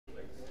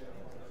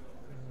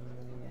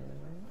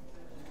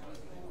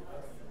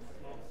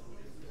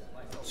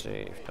see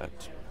if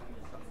that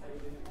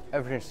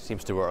everything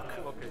seems to work.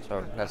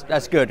 So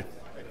that's good.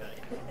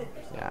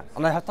 Yeah,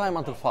 and I have time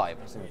until 5,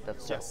 isn't it?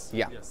 That's yes.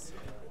 Yeah. Yes.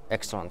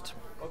 Excellent.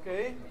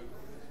 Okay.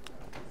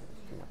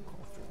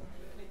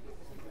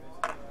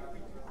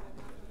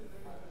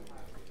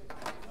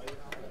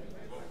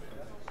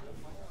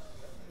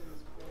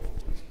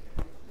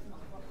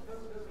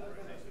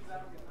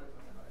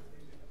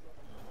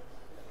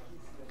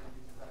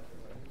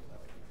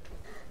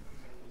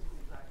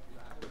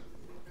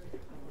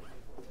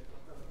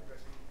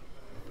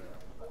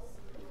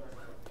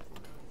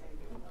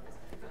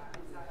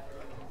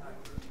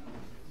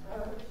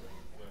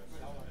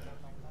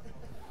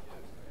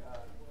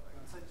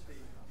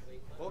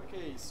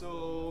 Okay,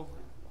 so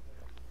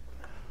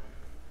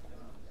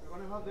we're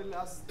going to have the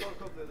last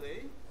talk of the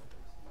day.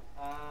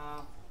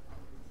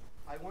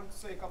 I want to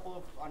say a couple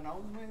of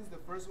announcements. The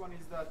first one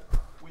is that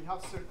we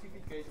have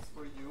certificates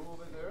for you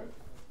over there,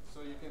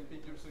 so you can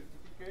pick your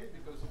certificate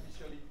because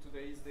officially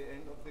today is the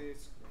end of the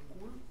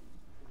school.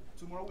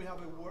 Tomorrow we have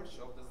a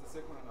workshop, that's the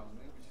second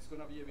announcement, which is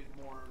going to be a bit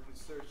more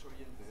research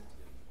oriented,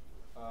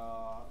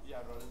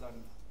 rather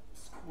than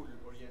school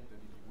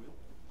oriented, if you will.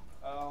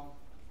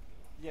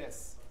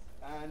 Yes.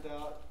 And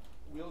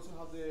we also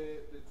have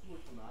the tour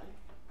tonight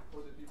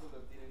for the people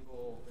that didn't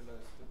go the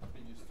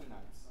previous 2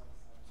 nights.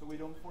 So we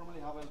don't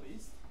formally have a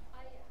list.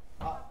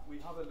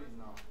 We have a list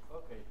now.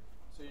 Okay.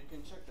 So you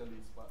can check the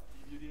list, but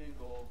if you didn't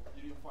go,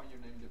 you didn't find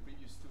your name in the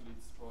previous 2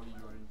 lists, probably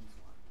you are in this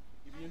one.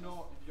 If you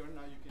know, if you're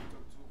not, you can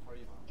talk to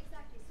Farima.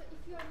 Exactly. So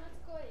if you are not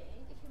going,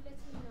 if you let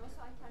me know,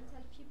 so I can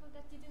tell people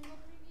that didn't go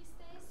previous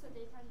days, so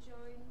they can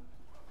join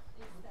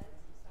instead.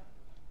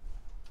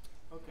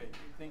 Okay.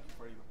 Thank you,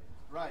 Farima.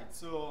 Right,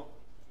 so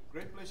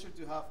great pleasure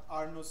to have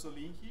Arno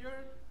Solin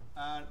here.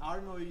 And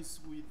Arno is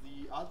with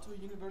the Aalto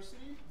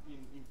University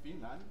in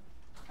Finland.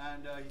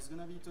 And he's going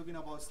to be talking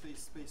about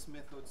space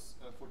methods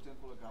for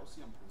temporal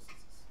Gaussian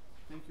processes.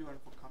 Thank you, Arno,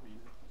 for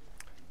coming.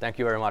 Thank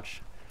you very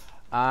much.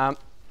 I'm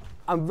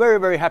very,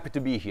 very happy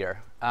to be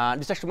here.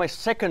 This is actually my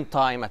second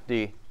time at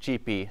the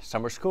GP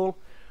summer school.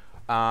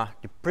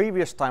 The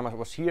previous time I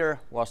was here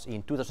was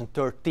in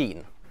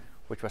 2013,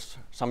 which was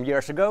some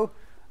years ago,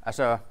 as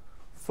a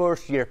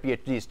first-year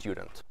PhD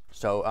student.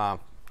 So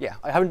yeah,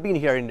 I haven't been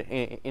here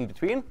in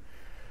between.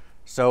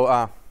 So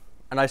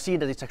and I see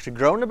that it's actually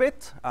grown a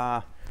bit.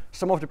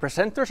 Some of the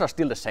presenters are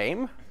still the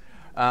same,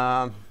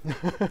 and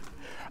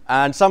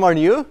some are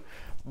new.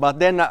 But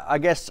then I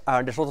guess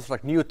there's a lot of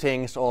like new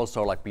things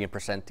also like being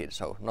presented.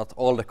 So not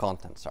all the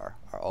contents are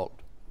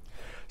old.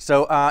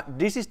 So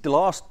this is the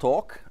last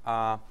talk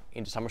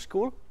in the summer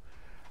school,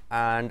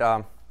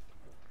 and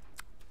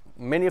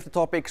many of the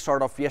topics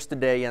sort of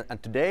yesterday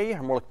and today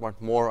are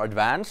more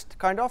advanced,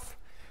 kind of.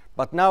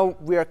 But now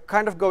we are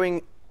kind of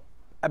going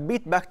a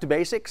bit back to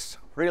basics,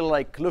 really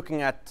like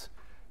looking at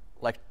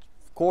like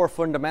core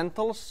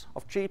fundamentals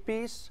of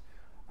GPs,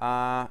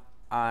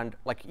 and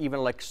like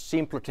even like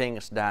simpler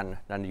things than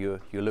you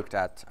looked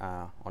at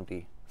on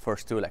the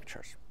first 2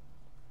 lectures.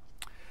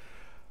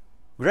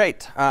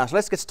 Great, so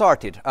let's get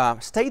started.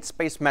 State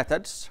space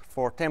methods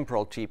for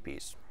temporal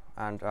GPs.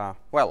 And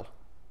well,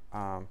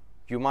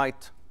 you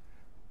might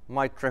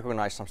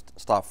recognize some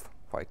stuff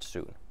quite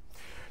soon.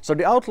 So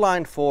the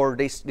outline for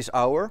this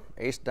hour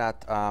is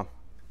that I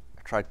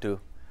try to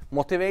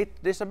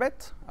motivate this a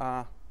bit,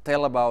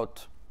 tell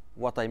about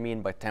what I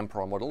mean by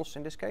temporal models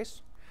in this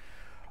case.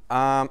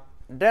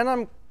 Then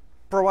I'm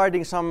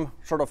providing some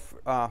sort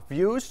of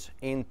views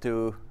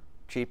into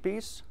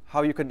GPs,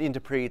 how you can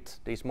interpret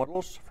these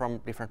models from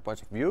different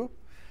points of view.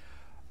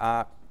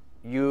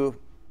 You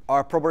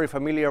are probably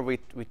familiar with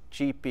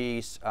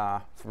GPs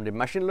from the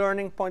machine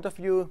learning point of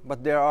view,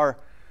 but there are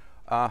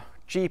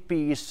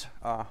GPs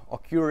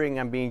occurring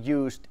and being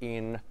used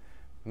in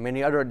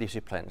many other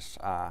disciplines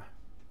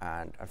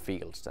and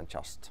fields than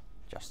just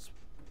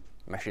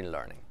machine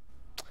learning.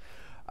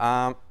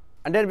 And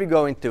then we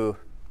go into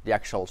the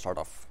actual sort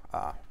of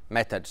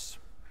methods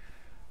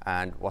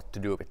and what to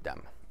do with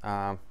them.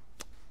 I'm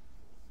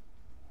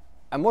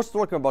mostly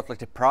talking about like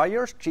the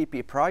priors,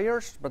 GP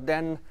priors, but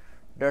then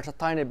there's a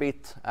tiny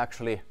bit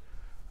actually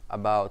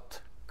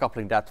about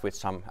coupling that with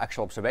some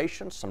actual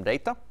observations, some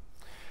data.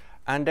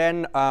 And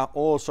then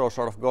also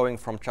sort of going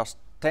from just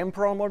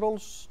temporal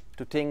models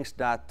to things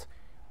that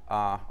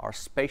are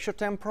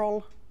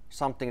spatiotemporal,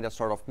 something that's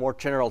sort of more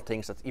general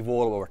things that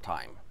evolve over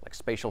time, like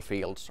spatial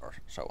fields or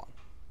so on.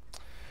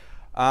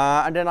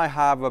 And then I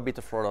have a bit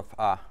of sort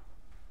of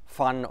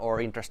fun or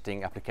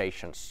interesting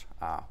applications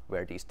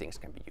where these things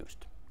can be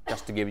used,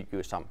 just to give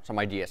you some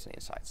ideas and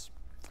insights.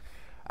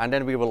 And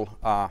then we will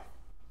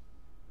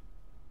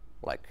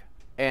like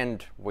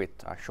end with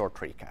a short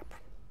recap.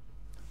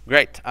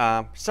 Great.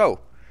 So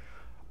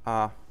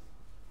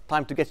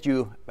time to get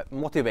you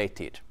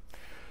motivated.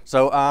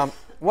 So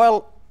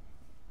well,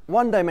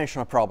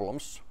 one-dimensional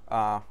problems,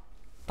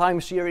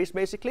 time series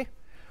basically.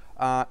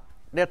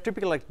 They're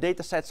typically like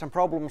data sets and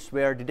problems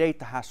where the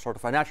data has sort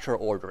of a natural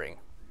ordering.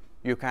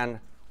 You can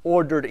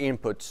order the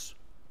inputs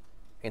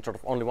in sort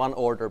of only one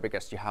order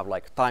because you have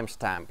like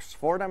timestamps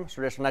for them.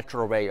 So there's a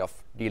natural way of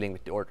dealing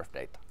with the order of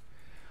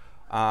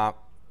data.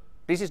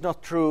 This is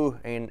not true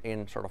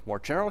in sort of more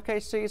general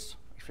cases.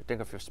 If you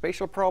think of a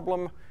spatial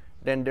problem,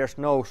 then there's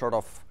no sort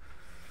of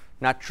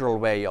natural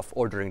way of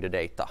ordering the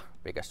data,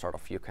 because sort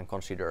of you can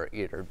consider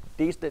either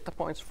these data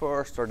points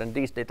first, or then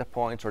these data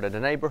points, or then the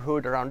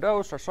neighborhood around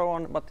those, or so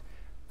on. But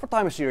for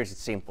time series,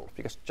 it's simple,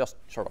 because just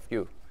sort of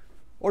you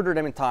order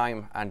them in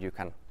time, and you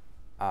can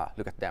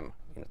look at them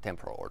in a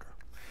temporal order.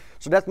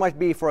 So that might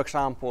be, for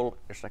example,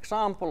 there's an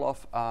example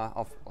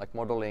of like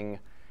modeling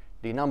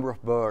the number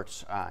of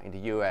birds in the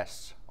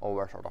US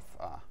over sort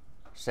of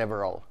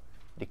several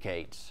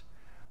decades.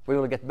 We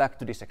will get back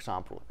to this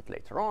example a bit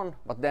later on,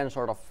 but then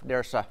sort of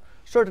there's a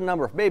certain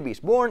number of babies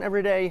born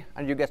every day,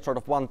 and you get sort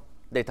of one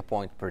data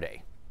point per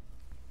day.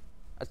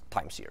 That's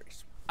time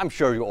series. I'm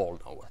sure you all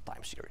know what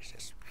time series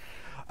is.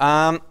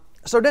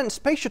 So then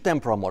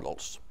spatiotemporal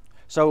models.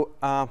 So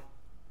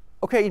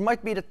okay, it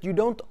might be that you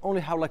don't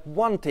only have like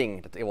one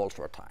thing that evolves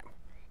over time.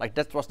 Like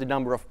that was the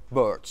number of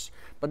birds.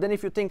 But then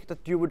if you think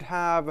that you would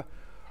have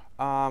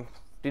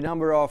the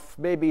number of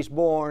babies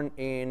born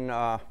in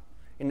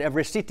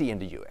every city in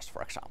the US,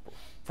 for example,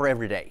 for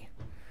every day.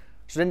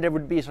 So then there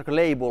would be sort of a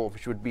label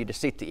which would be the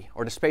city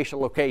or the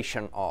spatial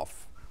location of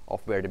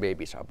where the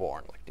babies are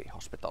born, like the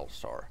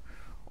hospitals or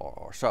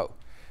so.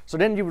 So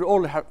then you would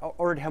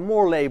already have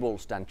more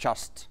labels than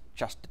just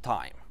the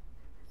time.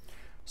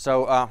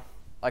 So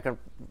like a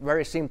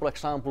very simple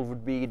example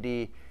would be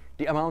the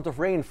amount of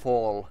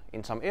rainfall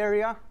in some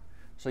area.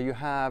 So you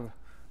have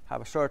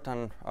a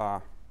certain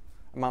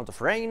amount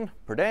of rain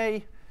per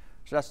day.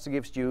 So that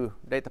gives you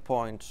data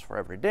points for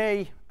every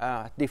day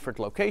at different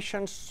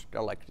locations. There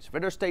are like these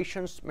weather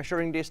stations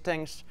measuring these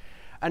things.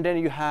 And then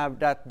you have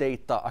that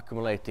data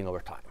accumulating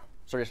over time.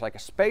 So there's like a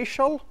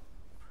spatial,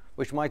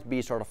 which might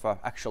be sort of an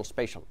actual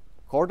spatial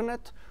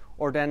coordinate,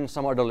 or then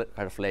some other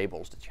kind of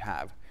labels that you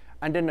have.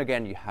 And then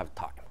again, you have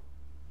time.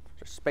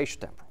 So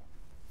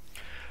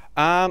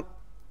spatiotemporal.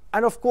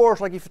 And of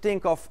course, like if you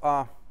think of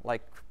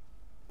like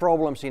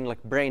problems in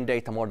like brain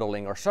data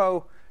modeling or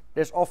so,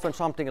 there's often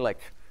something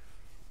like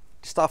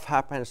stuff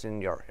happens in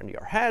your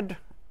head,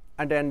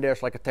 and then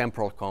there's like a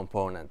temporal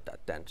component that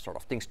then sort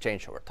of things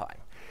change over time.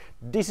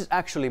 This is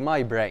actually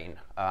my brain.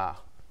 I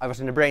was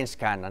in a brain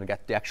scan and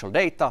got the actual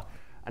data,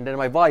 and then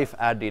my wife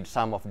added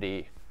some of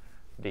the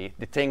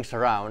things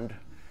around.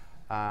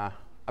 I'm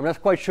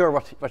not quite sure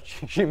what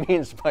she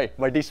means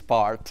by this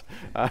part,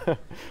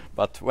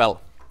 but well,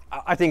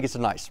 I think it's a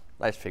nice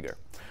figure.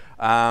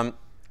 And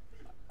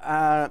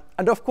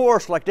of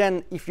course, like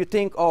then, if you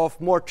think of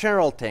more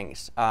general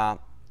things,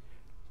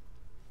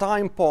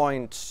 time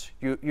points,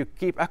 you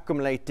keep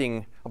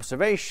accumulating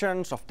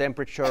observations of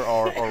temperature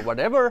or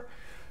whatever.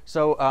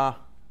 So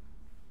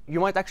you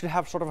might actually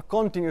have sort of a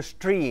continuous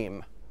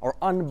stream or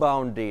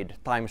unbounded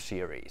time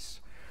series.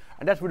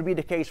 And that would be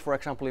the case, for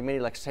example, in many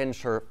like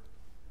sensor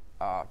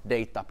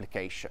data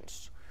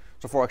applications.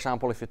 So for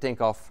example, if you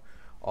think of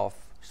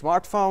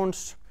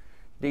smartphones,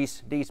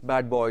 these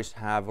bad boys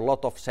have a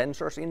lot of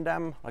sensors in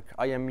them, like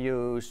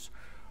IMUs,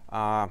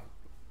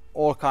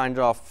 all kinds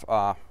of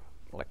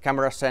like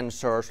camera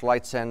sensors,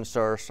 light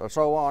sensors, and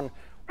so on,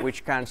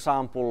 which can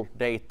sample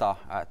data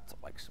at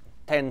like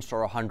tens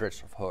or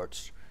hundreds of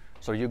hertz.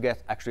 So you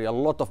get actually a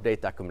lot of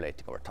data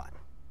accumulating over time.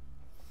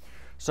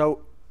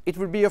 So it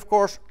would be, of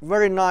course,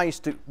 very nice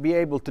to be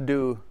able to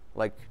do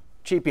like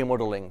GP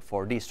modeling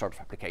for these sort of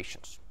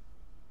applications.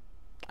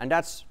 And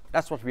that's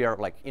what we are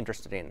like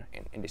interested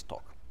in this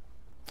talk.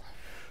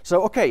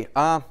 So okay,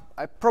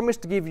 I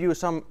promised to give you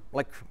some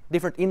like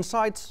different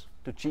insights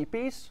to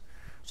GPs.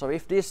 So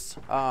if this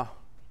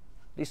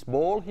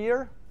ball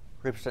here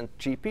represents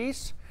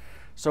GPs,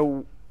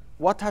 so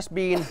what has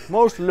been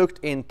most looked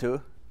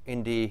into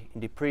in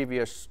the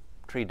previous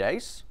 3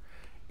 days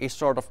is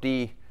sort of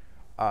the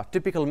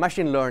typical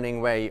machine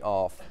learning way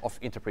of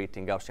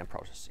interpreting Gaussian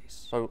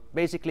processes. So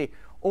basically,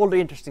 all the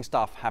interesting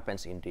stuff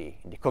happens in the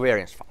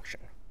covariance function,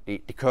 the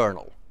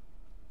kernel.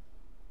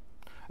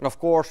 And of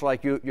course,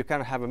 like you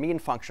can have a mean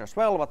function as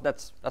well, but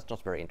that's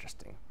not very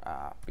interesting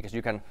because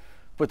you can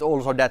put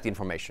also that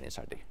information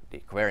inside the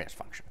covariance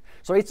function.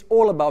 So it's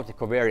all about the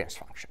covariance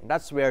function.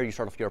 That's where you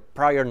sort of your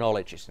prior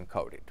knowledge is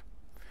encoded.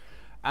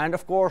 And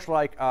of course,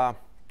 like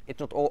it's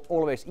not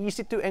always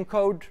easy to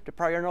encode the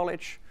prior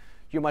knowledge.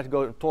 You might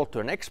go and talk to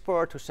an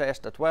expert who says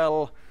that,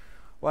 well,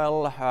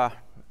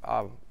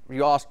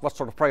 you ask what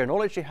sort of prior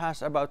knowledge he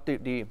has about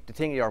the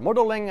thing you are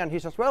modeling, and he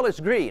says, well, it's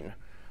green.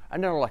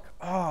 And then I'm like,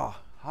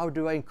 how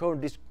do I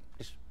encode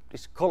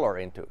this color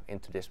into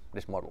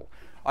this model?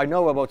 I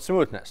know about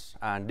smoothness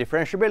and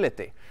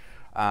differentiability.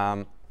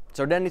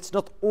 So then it's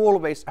not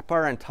always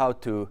apparent how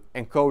to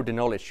encode the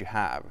knowledge you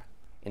have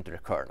into the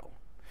kernel.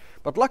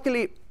 But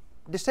luckily,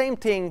 the same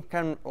thing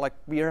can like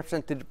be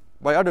represented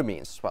by other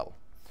means as well.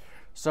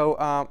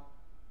 So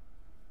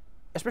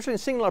especially in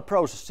signal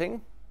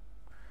processing,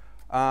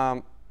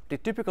 the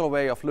typical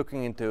way of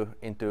looking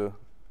into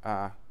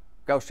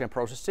Gaussian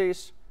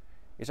processes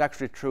is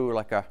actually through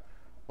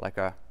like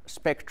a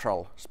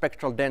spectral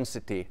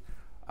density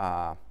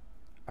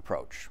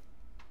approach.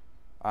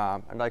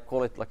 And I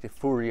call it like the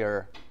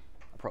Fourier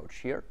approach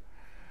here.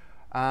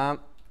 But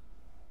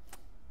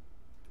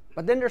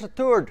then there's a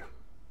third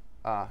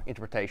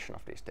interpretation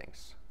of these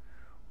things,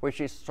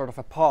 which is sort of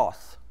a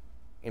path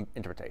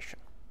interpretation.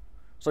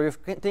 So you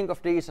can think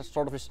of these as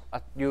sort of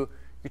you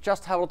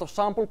just have a lot of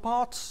sample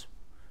paths,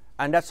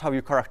 and that's how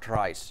you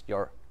characterize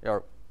your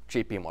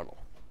GP model.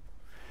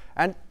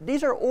 And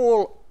these are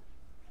all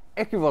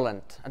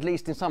equivalent, at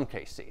least in some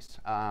cases.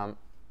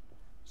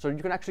 So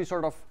you can actually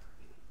sort of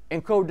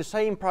encode the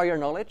same prior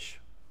knowledge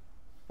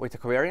with a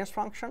covariance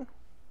function,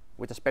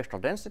 with a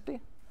spectral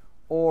density,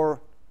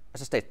 or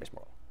as a state-space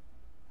model.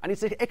 And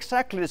it's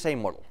exactly the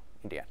same model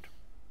in the end.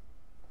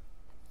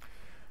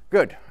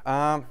 Good.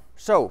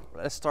 So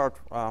let's start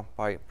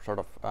by sort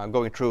of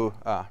going through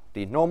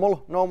the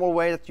normal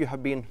way that you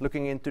have been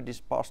looking into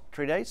these past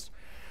 3 days.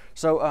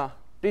 So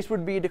this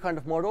would be the kind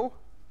of model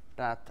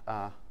that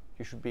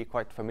you should be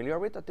quite familiar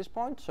with at this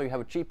point. So you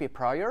have a GP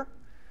prior,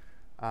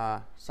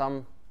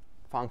 some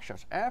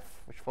functions f,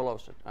 which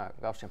follows a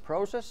Gaussian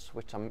process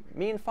with some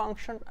mean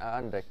function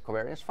and a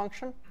covariance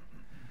function.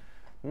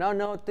 Now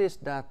notice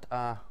that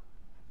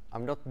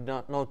I'm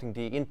not noting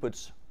the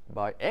inputs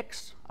by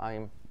x.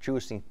 I'm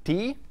choosing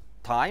t,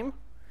 time.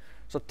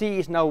 So t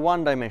is now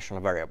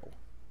one-dimensional variable.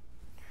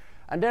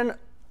 And then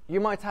you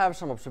might have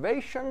some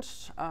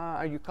observations.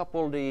 You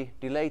couple the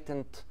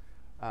latent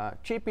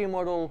GP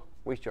model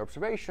with your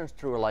observations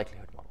through a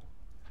likelihood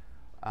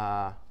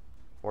model.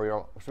 For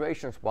your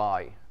observations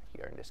y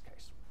here in this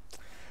case.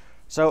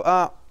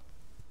 So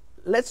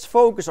let's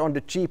focus on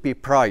the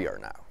GP prior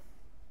now,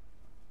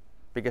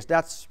 because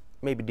that's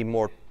maybe the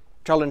more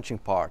challenging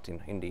part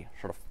in the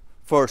sort of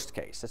first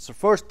case. It's the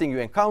first thing you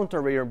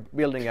encounter when you're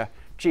building a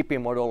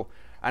GP model,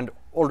 and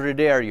already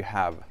there you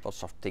have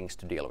lots of things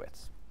to deal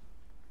with.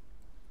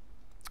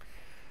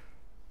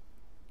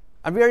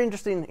 And we are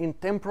interested in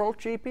temporal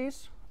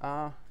GPs.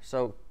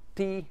 So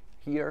t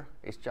here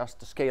is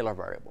just a scalar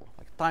variable,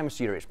 like time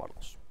series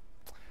models.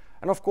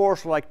 And of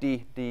course, like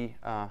the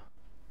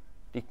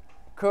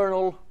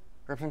kernel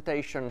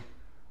representation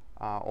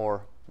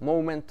or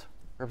moment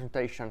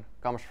representation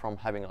comes from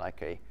having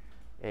like a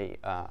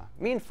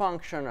mean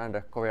function and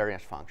a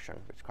covariance function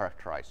which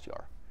characterize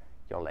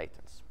your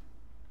latents.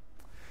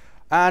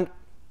 And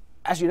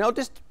as you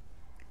noticed,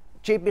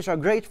 GPs are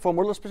great for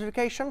model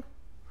specification.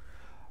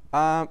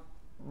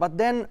 But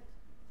then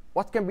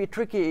what can be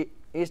tricky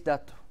is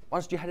that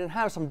once you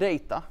have some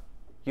data,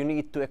 you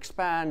need to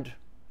expand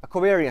a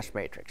covariance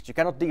matrix. You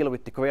cannot deal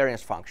with the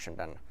covariance function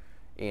then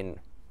in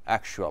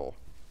actual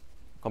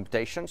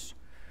computations.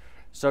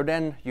 So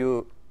then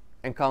you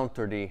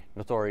encounter the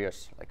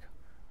notorious like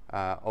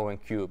O(n)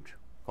 cubed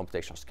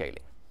computational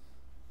scaling,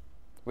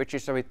 which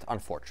is a bit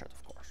unfortunate,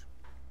 of course.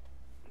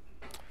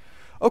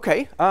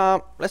 OK,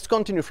 let's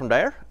continue from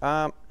there.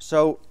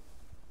 So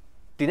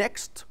the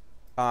next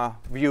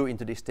view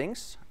into these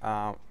things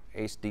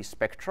is the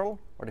spectral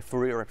or the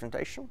Fourier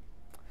representation.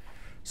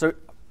 So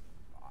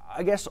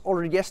I guess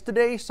already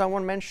yesterday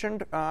someone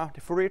mentioned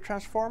the Fourier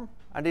transform,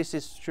 and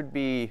this should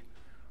be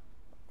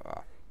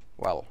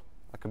well,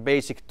 like a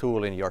basic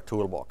tool in your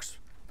toolbox,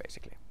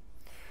 basically.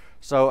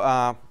 So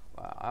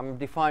I'm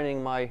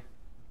defining my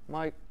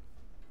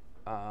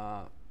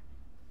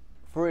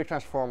Fourier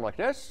transform like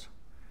this.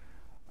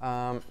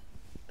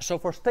 So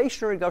for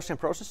stationary Gaussian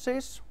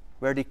processes,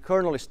 where the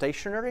kernel is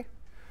stationary,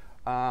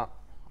 I'll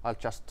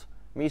just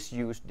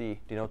misuse the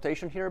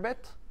notation here a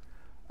bit.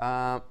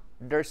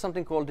 There's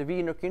something called the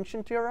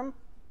Wiener-Khinchin theorem,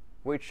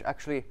 which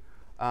actually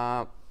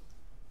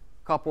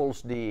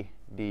couples the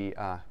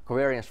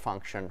covariance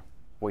function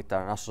with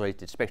an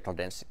associated spectral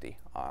density,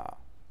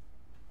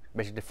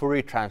 basically the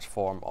Fourier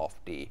transform of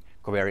the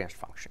covariance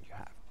function you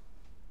have.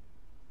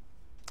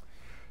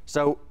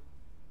 So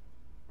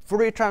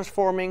Fourier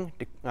transforming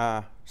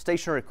the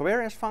stationary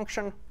covariance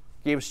function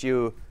gives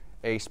you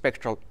a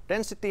spectral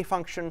density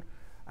function,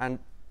 and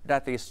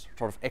that is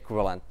sort of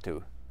equivalent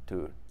to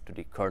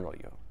the kernel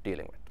you're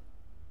dealing with.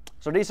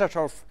 So these are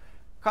sort of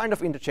kind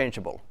of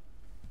interchangeable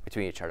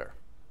between each other.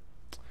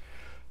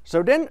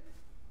 So then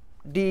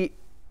the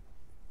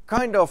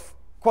kind of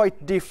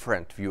quite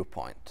different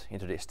viewpoint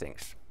into these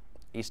things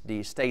is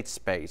the state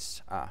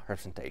space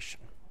representation,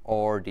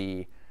 or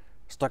the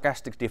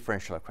stochastic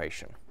differential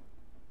equation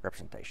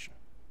representation.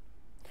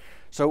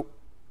 So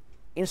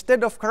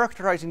instead of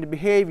characterizing the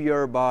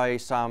behavior by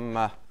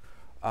some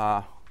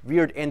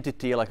weird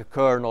entity like a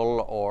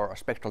kernel or a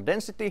spectral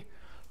density,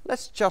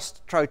 let's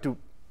just try to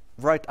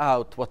write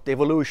out what the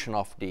evolution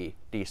of the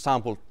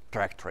sample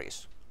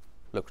trajectories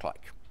look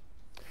like.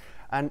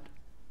 And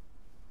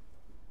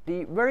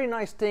the very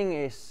nice thing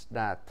is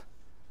that,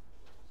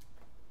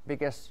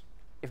 because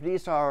if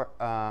these are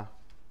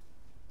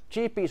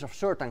GPs of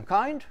certain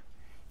kind,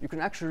 you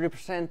can actually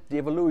represent the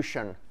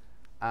evolution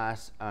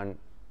as an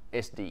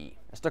SDE,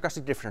 a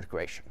stochastic differential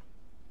equation.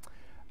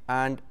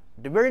 And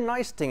the very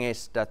nice thing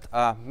is that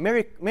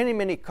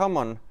many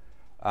common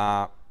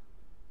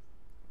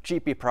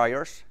GP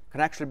priors can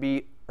actually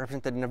be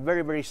represented in a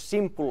very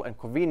simple and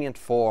convenient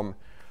form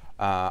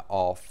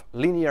of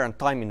linear and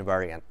time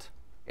invariant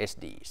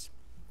SDEs,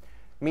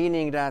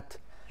 meaning that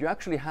you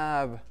actually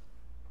have,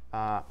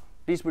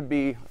 this would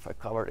be, if I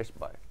cover this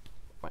by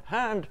my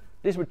hand,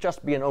 this would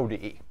just be an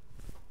ODE.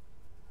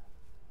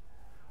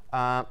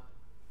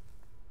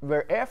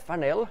 Where F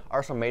and L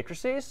are some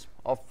matrices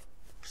of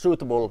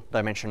suitable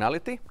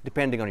dimensionality,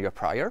 depending on your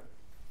prior.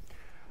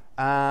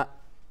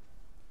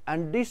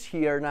 And this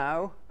here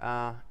now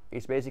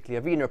is basically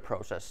a Wiener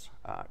process,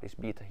 this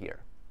beta here.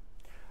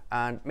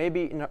 And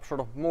maybe in a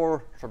sort of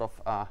more sort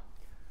of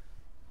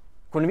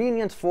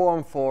convenient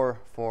form for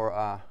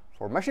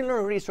machine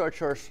learning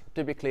researchers,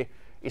 typically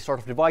is sort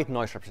of the white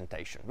noise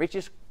representation, which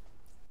is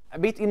a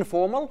bit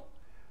informal,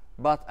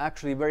 but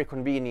actually very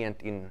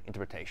convenient in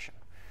interpretation.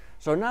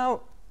 So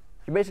now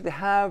you basically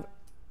have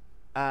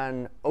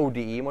an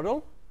ODE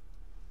model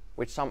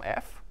with some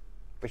F,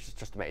 which is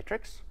just a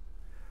matrix,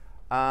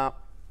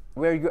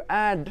 where you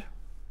add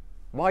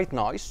white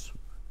noise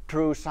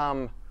through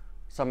some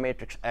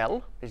matrix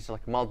L. This is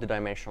like a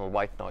multidimensional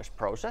white noise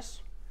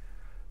process.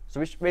 So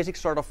which basically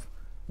sort of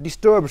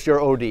disturbs your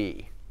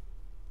ODE.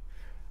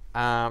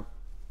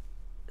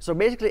 So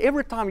basically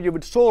every time you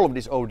would solve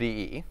this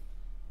ODE,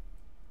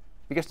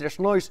 because there's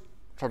noise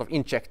sort of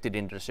injected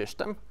into the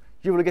system,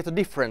 you will get a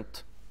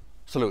different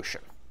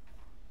solution,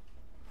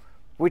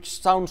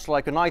 which sounds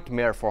like a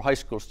nightmare for high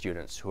school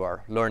students who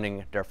are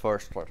learning their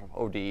first sort of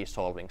ODE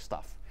solving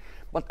stuff.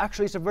 But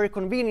actually it's a very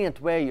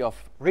convenient way of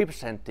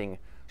representing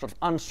sort of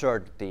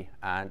uncertainty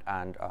and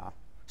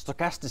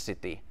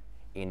stochasticity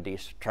in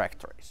these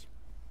trajectories.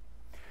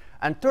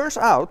 And turns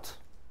out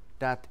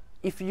that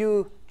if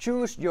you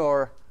choose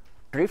your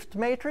drift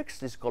matrix,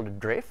 this is called a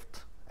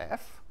drift,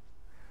 F,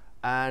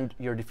 and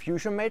your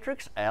diffusion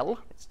matrix, L,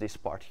 it's this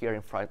part here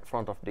in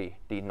front of the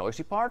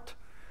noisy part,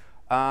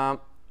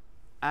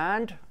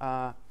 and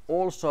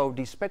also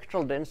the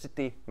spectral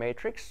density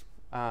matrix,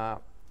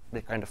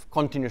 the kind of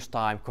continuous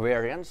time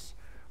covariance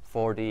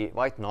for the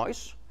white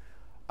noise,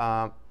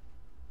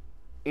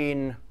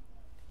 in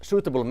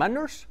suitable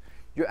manners,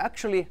 you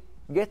actually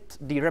get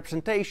the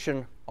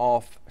representation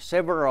of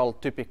several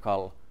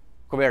typical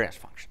covariance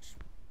functions.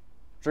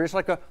 So there's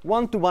like a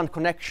one-to-one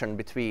connection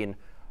between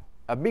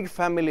a big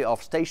family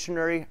of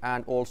stationary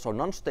and also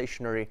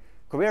non-stationary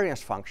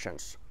covariance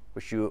functions,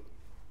 which you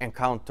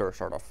encounter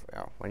sort of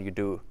when you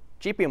do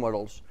GP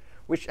models,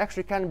 which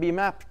actually can be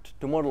mapped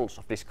to models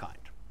of this kind.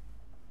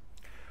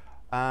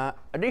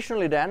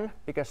 Additionally then,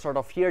 because sort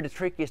of here the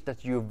trick is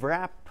that you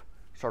wrap,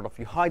 sort of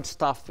you hide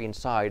stuff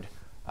inside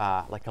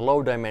like a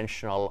low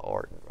dimensional,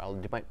 or well,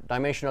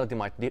 dimensionality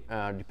might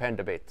depend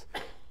a bit.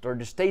 Or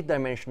the state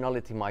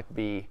dimensionality might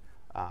be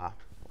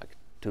like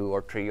 2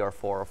 or 3 or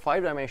 4 or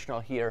 5 dimensional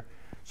here.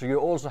 So you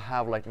also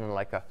have like,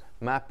 like a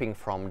mapping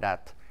from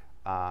that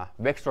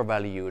vector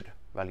valued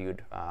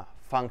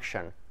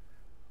function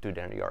to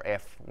then your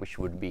F, which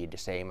would be the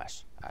same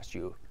as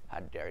you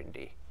had there in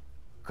the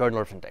kernel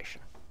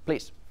representation.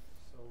 Please.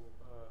 So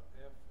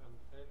F and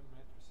L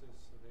matrices,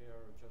 they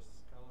are just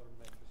scalar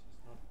matrices,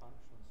 not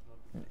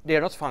functions? They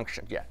are not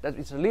functions, yeah. That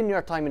is a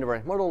linear time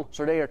invariant model,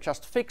 so they are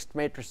just fixed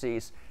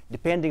matrices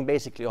depending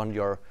basically on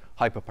your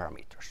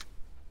hyperparameters.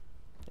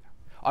 Yeah.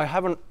 I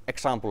have an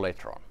example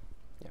later on.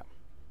 Yeah.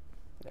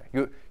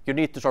 Yeah. You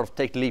need to sort of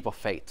take the leap of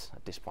faith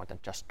at this point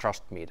and just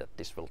trust me that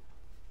this will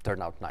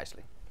turn out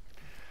nicely.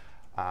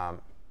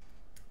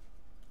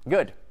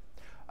 Good.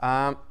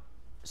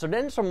 So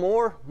then some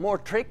more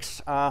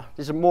tricks.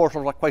 This is more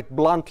sort of like quite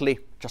bluntly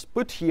just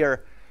put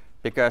here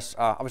because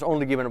I was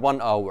only given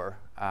 1 hour,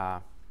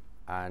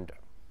 and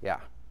yeah,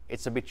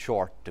 it's a bit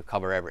short to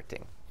cover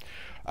everything.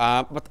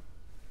 But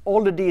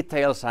all the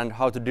details and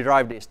how to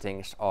derive these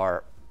things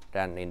are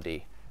then in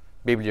the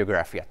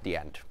bibliography at the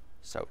end.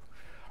 So,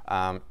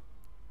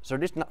 so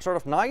this is sort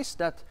of nice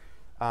that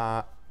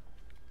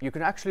you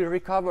can actually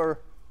recover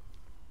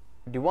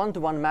the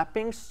one-to-one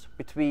mappings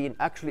between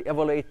actually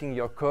evaluating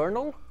your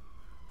kernel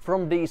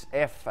from these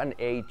F and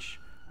H,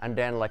 and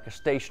then like a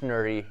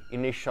stationary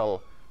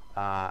initial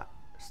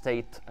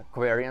state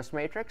covariance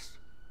matrix.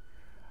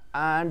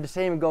 And the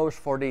same goes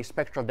for the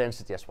spectral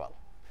density as well.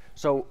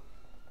 So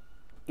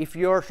if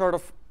you're sort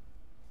of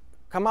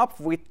come up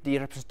with the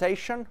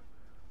representation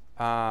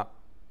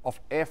of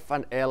F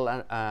and L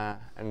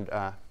and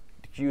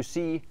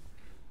QC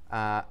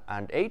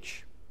and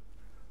H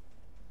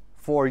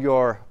for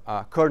your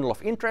kernel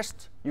of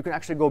interest, you can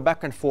actually go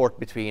back and forth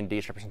between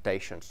these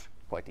representations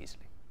quite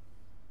easily.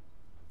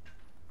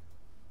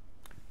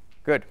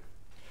 Good.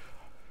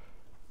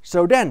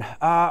 So then,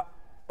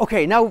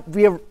 okay, now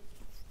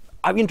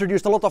I've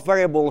introduced a lot of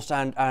variables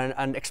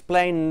and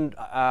explained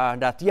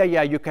that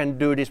yeah, you can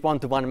do this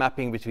one-to-one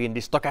mapping between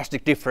the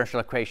stochastic differential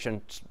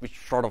equations, which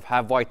sort of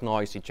have white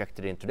noise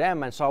injected into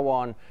them, and so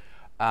on,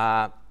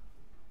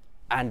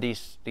 and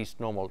this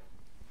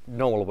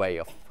normal way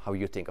of how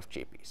you think of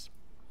GPs.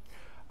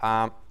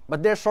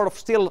 But there's sort of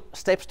still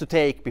steps to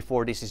take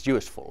before this is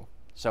useful.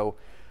 So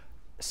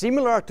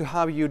similar to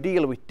how you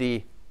deal with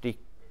the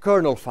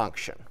kernel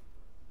function,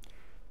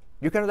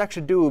 you cannot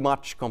actually do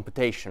much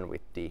computation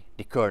with the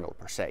kernel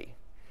per se.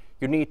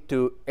 you need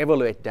to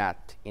evaluate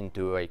that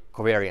into a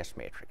covariance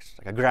matrix,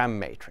 like a gram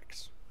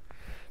matrix.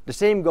 The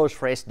same goes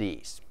for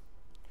SDEs.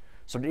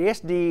 So the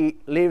SDE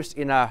lives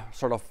in a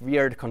sort of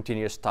weird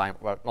continuous time,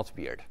 well, not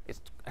weird,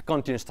 it's a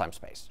continuous time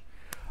space.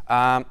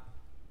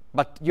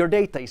 But your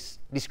data is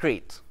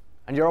discrete,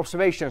 and your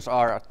observations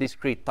are at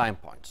discrete time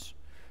points.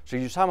 So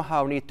you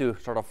somehow need to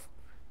sort of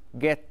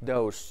get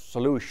those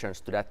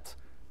solutions to that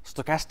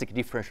stochastic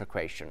differential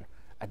equation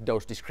at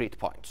those discrete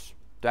points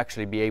to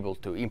actually be able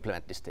to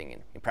implement this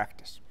thing in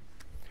practice.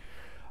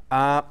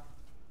 And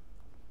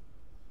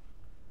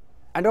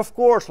of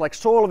course, like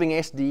solving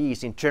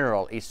SDEs in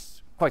general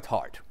is quite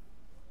hard.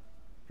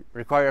 It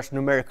requires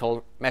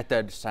numerical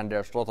methods, and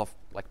there's a lot of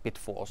like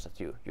pitfalls that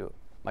you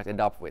might end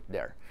up with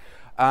there.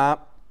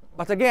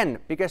 But again,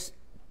 because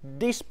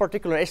this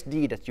particular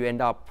SDE that you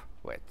end up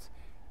with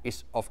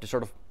is of the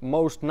sort of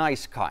most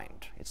nice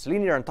kind, it's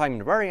linear and time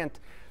invariant,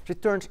 so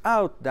it turns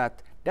out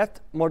that that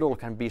model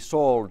can be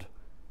solved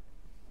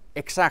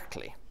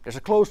exactly. There's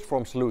a closed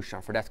form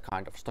solution for that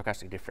kind of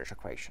stochastic differential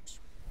equations.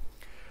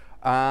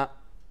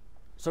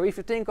 So if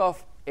you think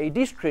of a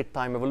discrete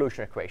time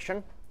evolution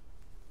equation,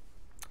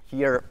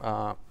 here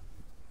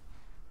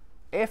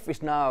f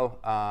is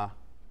now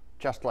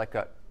just like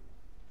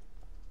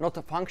not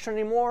a function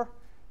anymore,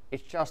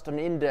 it's just an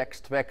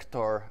indexed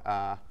vector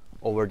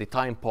over the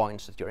time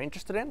points that you're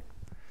interested in.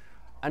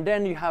 And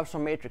then you have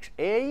some matrix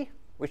A,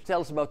 which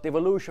tells about the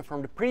evolution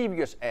from the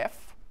previous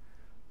f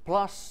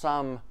plus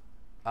some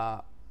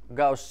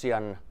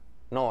Gaussian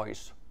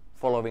noise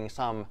following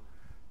some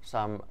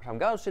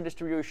Gaussian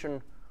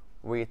distribution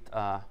with,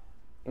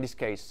 in this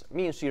case,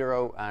 mean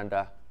 0 and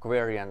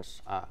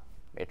covariance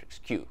matrix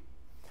Q.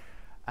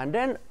 And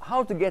then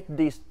how to get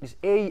this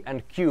A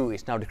and Q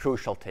is now the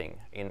crucial thing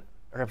in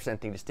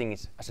representing this thing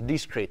as a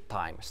discrete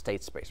time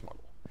state space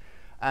model.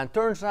 And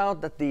turns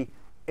out that the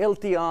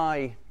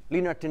LTI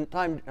linear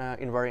time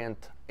invariant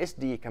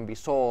SDE can be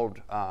solved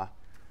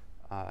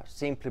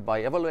simply by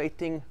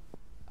evaluating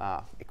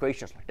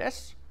equations like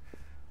this,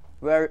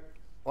 where,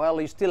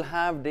 well, you still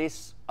have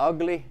this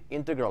ugly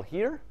integral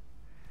here,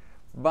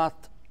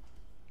 but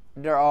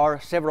there are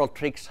several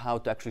tricks how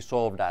to actually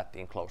solve that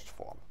in closed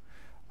form.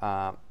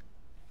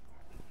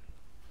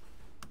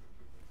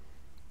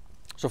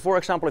 So for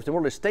example, if the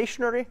model is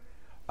stationary,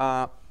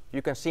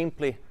 you can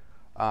simply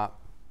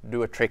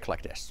do a trick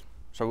like this.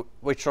 So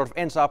which sort of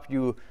ends up,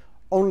 you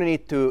only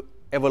need to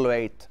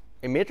evaluate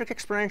a metric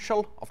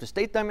exponential of the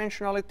state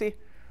dimensionality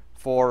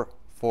for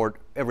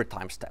every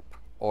time step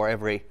or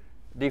every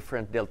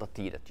different delta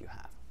t that you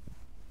have.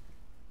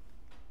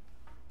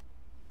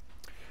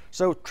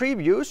 So 3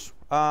 views.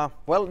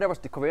 Well, there was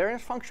the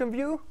covariance function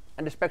view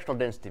and the spectral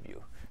density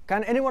view.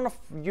 Can any one of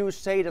you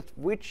say that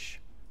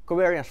which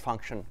covariance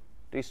function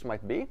this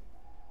might be?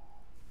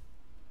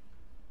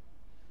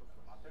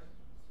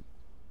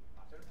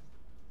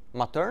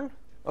 Matern?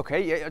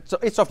 Okay, yeah,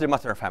 it's of the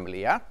Matern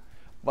family, yeah?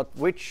 But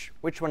which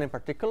one in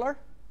particular?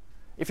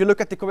 If you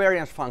look at the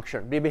covariance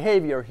function, the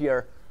behavior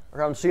here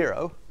around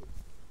 0.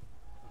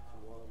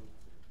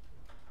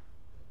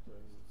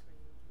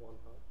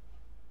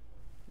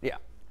 Yeah,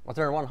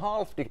 Matern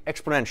 1/2, the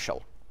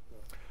exponential.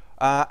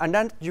 And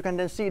then you can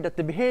then see that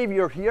the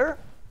behavior here,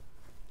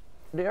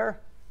 there,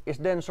 is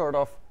then sort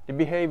of the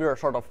behavior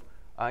sort of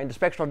in the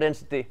spectral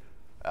density,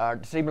 the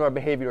similar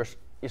behaviors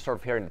is sort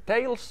of here in the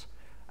tails,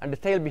 and the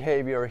tail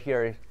behavior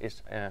here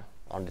is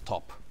on the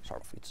top,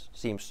 sort of. It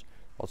seems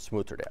a lot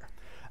smoother there.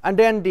 And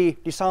then the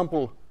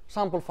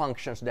sample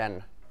functions,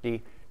 then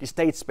the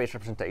state space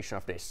representation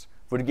of this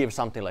would give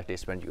something like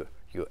this when you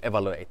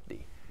evaluate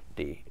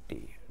the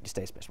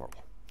state space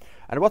model.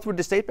 And what would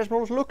the state space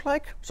models look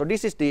like? So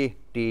this is the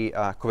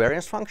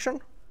covariance function.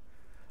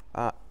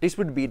 This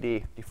would be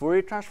the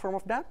Fourier transform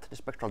of that, the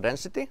spectral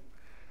density.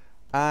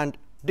 And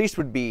this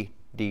would be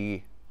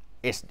the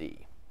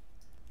SDE.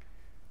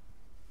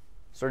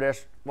 So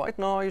there's white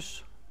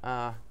noise.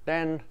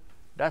 Then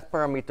that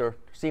parameter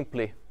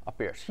simply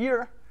appears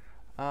here.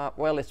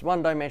 Well, it's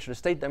one dimension. The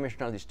state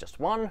dimensionality is just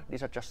 1.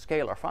 These are just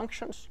scalar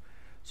functions.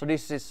 So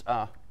this is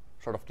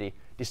sort of the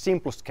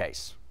simplest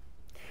case.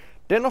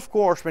 Then, of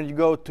course, when you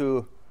go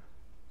to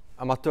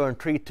a Matern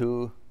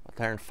 3/2,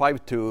 Matern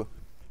 5/2,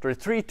 so the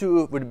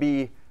 3/2 would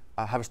be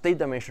have a state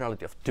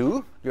dimensionality of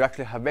 2. You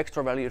actually have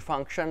vector valued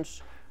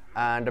functions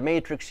and a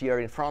matrix here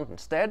in front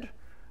instead.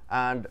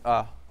 And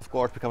of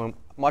course, becoming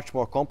much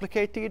more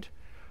complicated.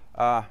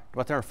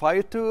 Matern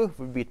 5/2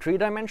 would be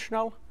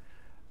 3-dimensional,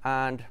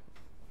 and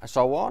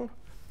so on.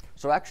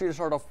 So actually,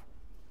 sort of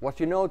what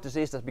you notice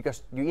is that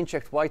because you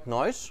inject white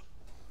noise,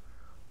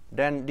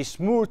 then the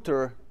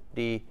smoother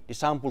the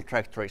sample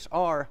trajectories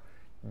are,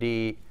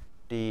 the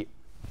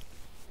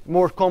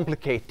more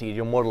complicated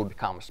your model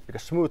becomes,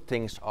 because smooth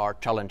things are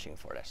challenging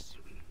for this.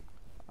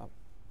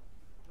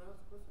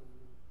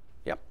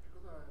 Yep.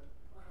 Because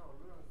I have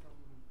learned some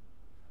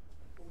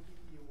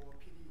ODE or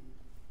PDE.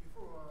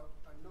 Before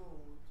I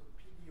know the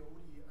PDE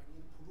ODE, I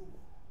need to prove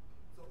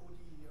the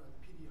ODE and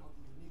PDE have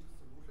the unique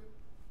solution.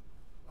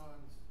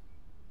 And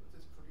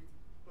that's pretty.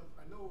 But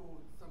I know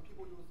some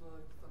people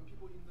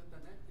use in the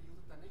dynamic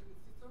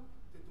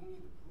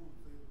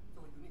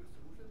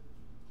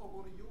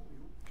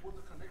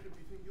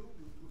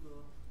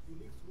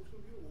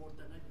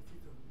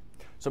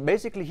So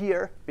basically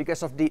here,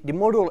 because of the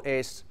model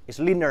is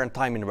linear and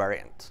time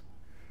invariant.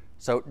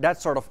 So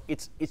that's sort of,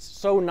 it's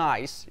so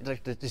nice. It's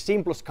like the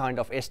simplest kind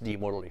of SD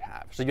model you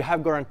have. So you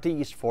have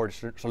guarantees for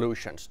the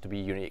solutions to be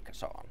unique and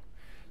so on.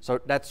 So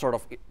that's sort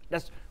of,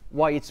 that's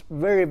why it's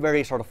very,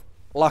 very sort of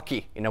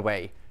lucky in a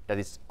way that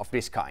it's of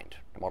this kind,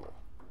 the model.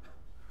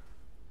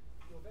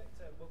 Your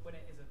vector, when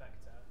it is a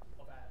vector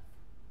of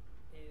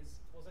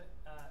f, was it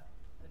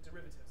the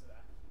derivatives of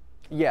f?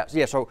 Yes,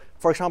 yeah. So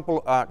for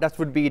example, that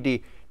would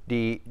be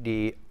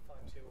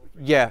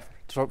yeah.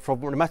 So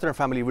from the matter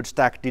family, you would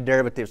stack the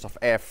derivatives of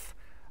f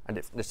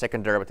and the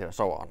second derivative and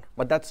so on.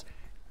 But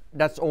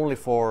that's only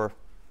for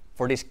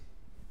this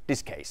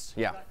case.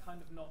 Yeah. Is that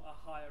kind of not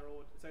a higher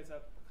order? So it's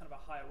a kind of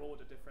a higher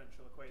order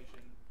differential equation,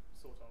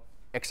 sort of.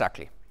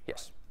 Exactly.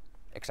 Yes.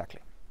 Exactly.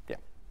 Yeah.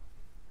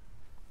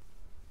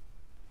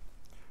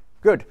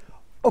 Good.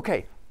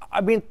 Okay.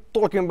 I've been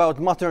talking about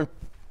Mattern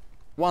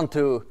 1,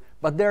 2,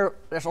 but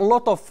there's a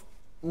lot of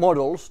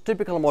models,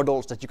 typical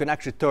models that you can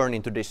actually turn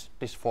into this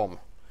form.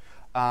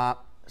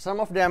 Some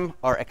of them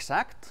are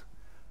exact,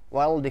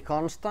 while the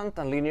constant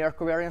and linear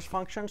covariance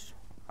functions,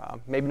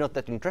 maybe not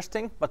that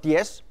interesting, but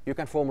yes, you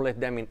can formulate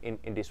them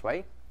in this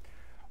way.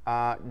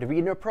 The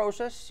Wiener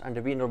process and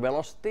the Wiener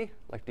velocity,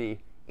 like the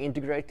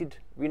integrated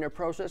Wiener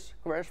process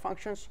covariance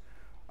functions,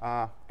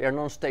 they are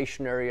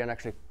non-stationary and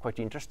actually quite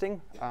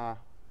interesting. I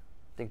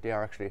think they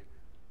are actually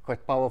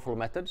quite powerful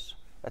methods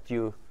that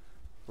you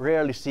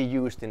rarely see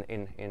used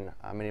in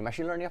many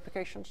machine learning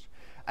applications.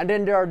 And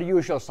then there are the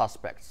usual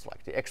suspects,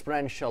 like the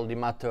exponential, the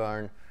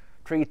Mattern,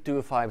 3,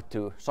 2, 5,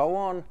 2, so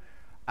on.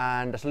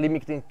 And as a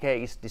limiting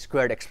case, the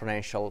squared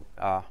exponential,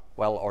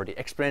 well, or the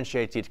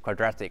exponentiated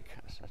quadratic,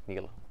 as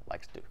Neil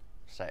likes to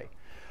say.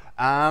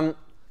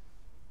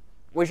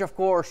 Which, of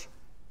course,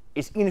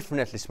 is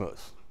infinitely smooth.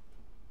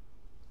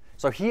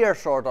 So here,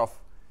 sort of,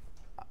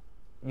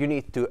 you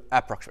need to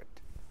approximate.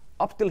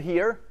 Up till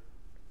here,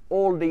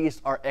 all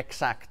these are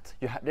exact.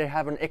 They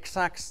have an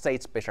exact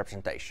state space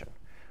representation.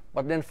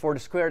 But then for the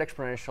squared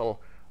exponential,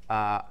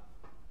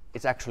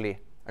 it's actually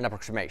an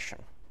approximation.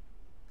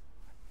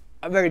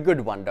 A very good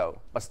one,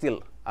 though, but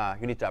still,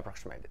 you need to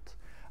approximate it.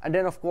 And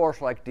then, of course,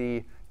 like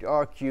the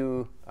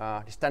RQ,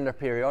 the standard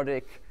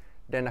periodic,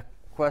 then a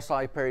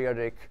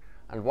quasi-periodic,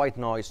 and white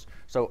noise,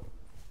 so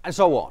and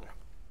so on.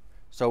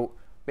 So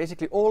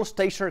basically, all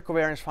stationary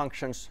covariance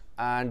functions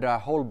and a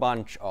whole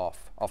bunch of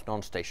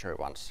non-stationary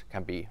ones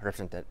can be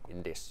represented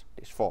in this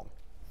form.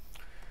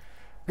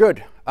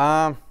 Good.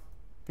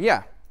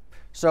 Yeah.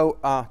 So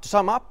to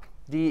sum up,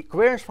 the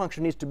covariance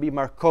function needs to be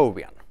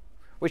Markovian,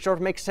 which sort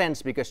of makes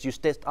sense because you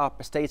set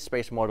up a state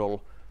space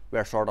model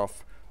where sort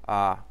of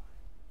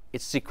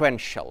it's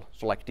sequential.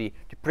 So like the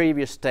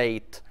previous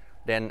state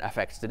then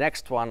affects the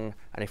next one,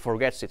 and it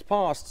forgets its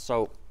past.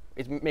 So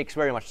it makes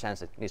very much sense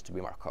that it needs to be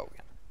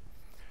Markovian.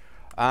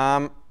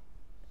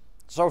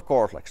 So of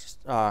course, like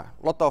a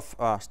lot of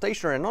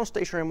stationary and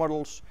non-stationary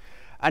models.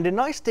 And the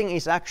nice thing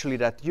is actually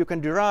that you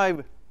can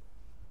derive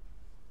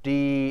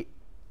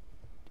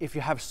if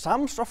you have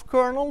sums of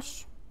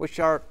kernels, which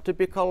are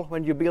typical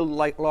when you build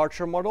like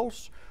larger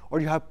models, or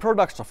you have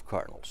products of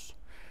kernels.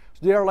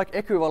 So they are like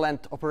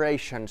equivalent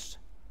operations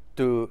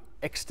to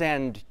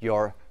extend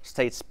your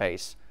state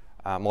space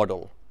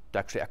model to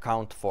actually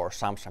account for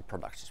sums and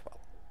products as well,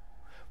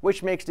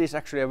 which makes this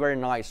actually a very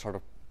nice sort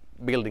of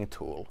building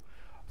tool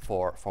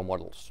for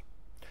models.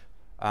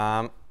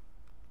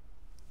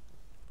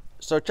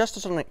 So just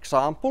as an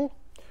example,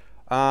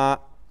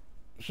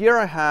 here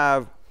I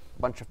have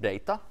a bunch of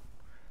data.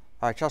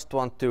 I just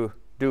want to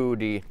do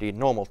the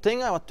normal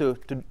thing. I want to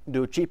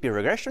do GP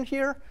regression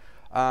here.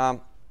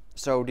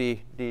 So the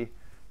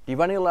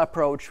vanilla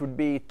approach would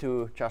be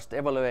to just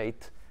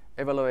evaluate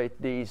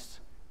these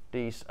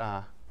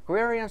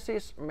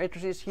covariances,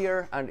 matrices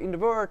here, and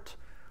invert,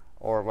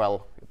 or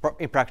well,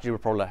 in practice you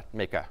would probably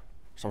make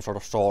some sort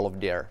of solve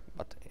there,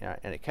 but in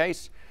any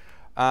case,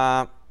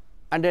 and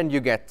then you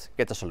get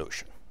a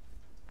solution.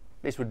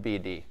 This would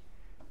be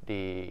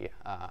the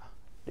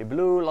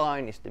blue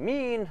line is the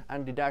mean,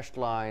 and the dashed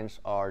lines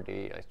are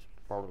it's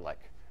probably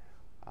like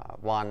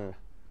one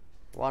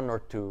or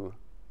two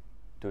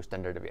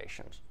standard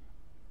deviations.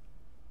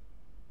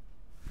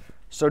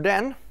 So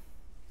then,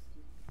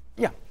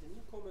 yeah. Can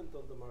you comment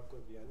on the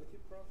Markovianity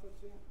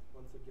property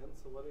once again?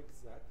 So what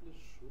exactly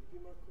should be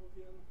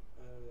Markovian?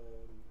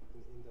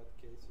 In that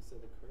case, you said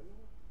the kernel?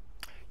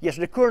 Yes,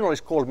 the kernel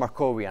is called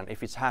Markovian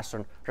if it has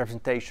a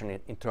representation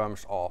in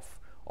terms of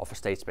a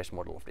state space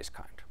model of this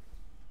kind.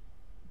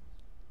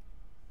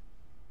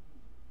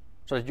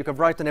 So that you can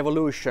write an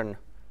evolution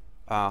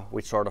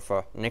with sort of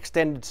an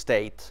extended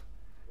state,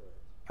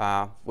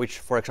 which,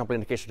 for example, in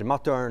the case of the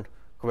Mattern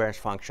covariance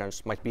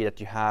functions, might be that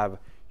you have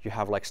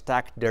like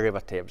stacked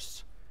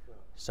derivatives. Yeah.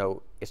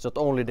 So it's not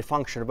only the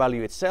function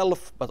value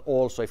itself, but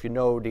also if you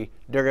know the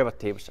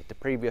derivatives at the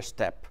previous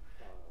step,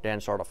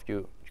 then sort of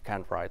you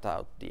can write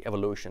out the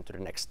evolution to the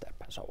next step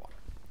and so on.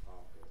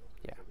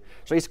 Yeah.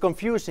 So it's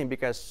confusing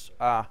because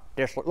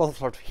there's a lot of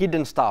sort of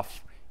hidden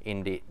stuff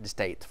in the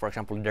state. For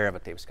example,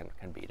 derivatives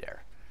can be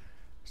there.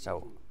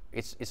 So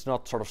it's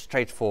not sort of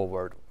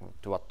straightforward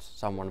to what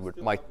someone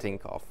might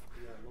think of.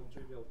 Yeah,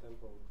 non-trivial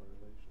temporal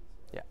correlations.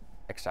 Yeah,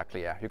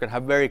 exactly. Yeah, you can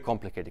have very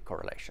complicated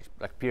correlations,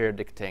 like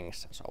periodic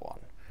things and so on.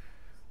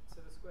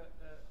 So the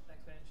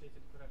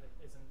exponentiated quadratic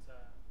isn't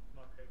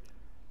Markovian?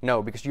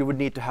 No, because you would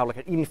need to have like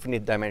an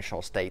infinite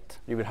dimensional state.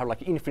 You would have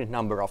like an infinite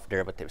number of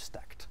derivatives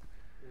stacked.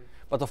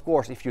 But of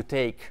course, if you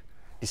take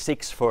the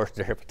 6 first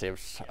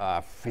derivatives,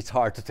 it's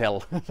hard to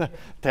tell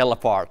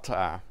apart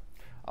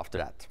after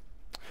that.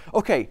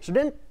 Okay, so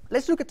then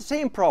let's look at the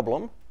same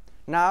problem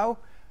now,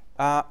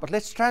 but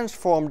let's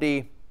transform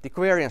the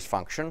covariance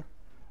function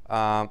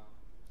to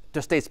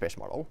a state space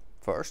model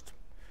first.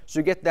 So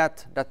you get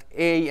that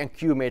A and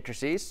Q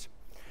matrices.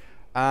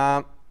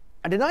 And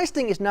the nice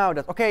thing is now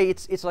that, okay,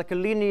 it's like a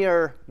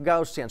linear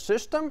Gaussian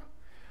system,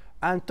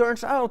 and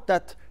turns out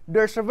that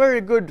there's a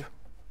very good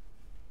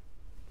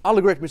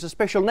algorithm with a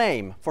special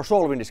name for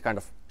solving this kind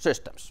of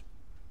systems.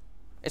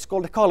 It's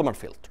called the Kalman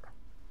filter.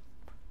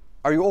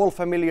 Are you all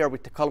familiar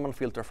with the Kalman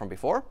filter from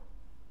before?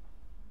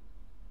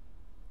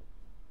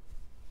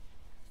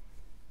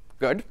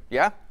 Good,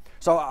 yeah.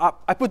 So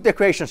I put the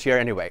equations here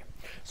anyway.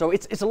 So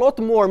it's a lot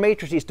more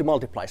matrices to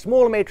multiply,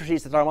 small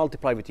matrices that are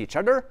multiplied with each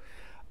other.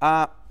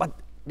 But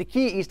the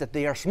key is that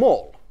they are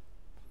small.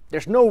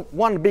 There's no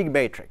one big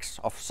matrix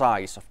of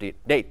size of the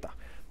data,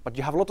 but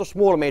you have a lot of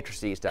small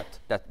matrices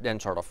that then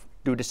sort of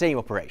do the same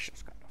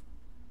operations, kind of.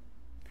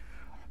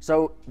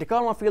 So the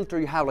Kalman filter,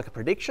 you have like a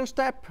prediction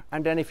step,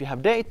 and then if you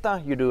have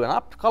data, you do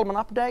an Kalman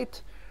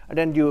update, and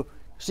then you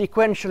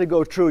sequentially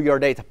go through your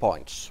data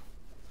points.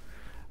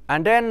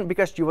 And then,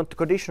 because you want to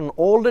condition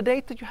all the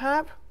data you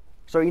have,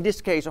 so in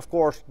this case, of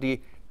course, the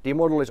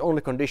model is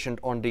only conditioned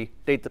on the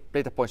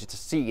data points it's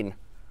seen.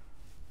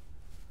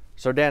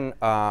 So then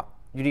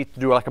you need to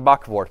do like a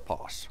backward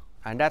pass,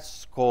 and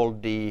that's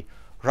called the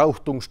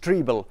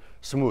Rauchtung-Striebel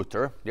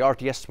smoother, the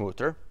RTS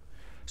smoother.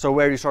 So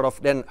where you sort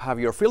of then have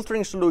your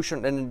filtering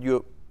solution, and then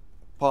you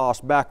pass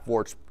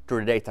backwards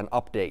through the data and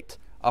update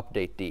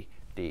the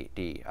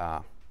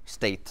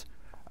state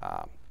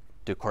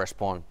to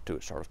correspond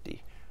to sort of the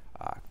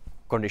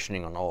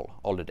conditioning on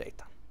all the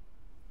data.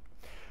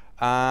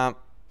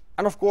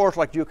 And of course,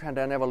 like you can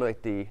then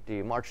evaluate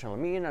the marginal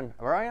mean and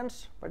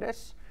variance by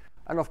this.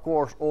 And of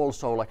course,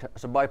 also like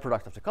as a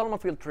byproduct of the Kalman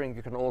filtering,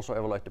 you can also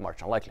evaluate the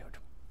marginal likelihood.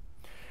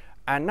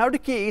 And now the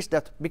key is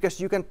that because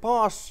you can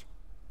pass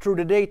through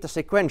the data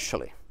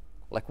sequentially,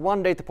 like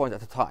one data point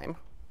at a time,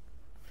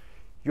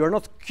 you're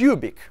not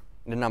cubic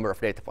in the number of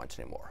data points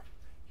anymore.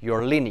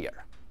 You're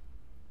linear.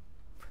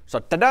 So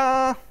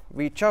ta-da!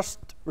 We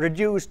just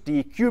reduced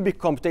the cubic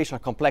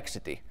computational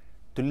complexity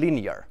to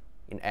linear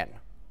in n.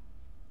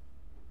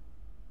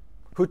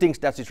 Who thinks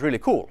that is really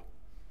cool?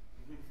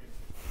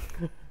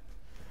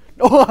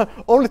 Oh,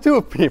 only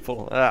 2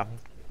 people. I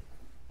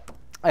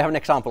have an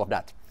example of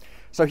that.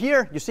 So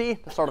here you see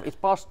sort of it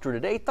passed through the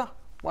data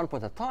one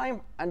point at a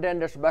time, and then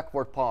there's a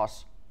backward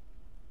pass,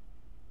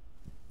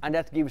 and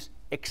that gives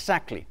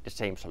exactly the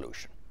same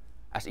solution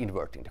as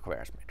inverting the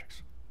covariance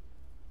matrix.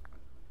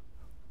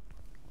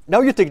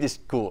 Now you think this is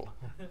cool.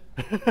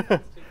 It's too good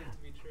to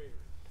be true.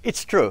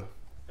 It's true.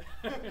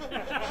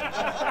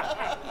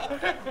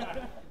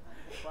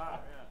 Wow,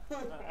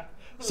 yeah.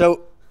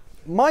 So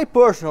my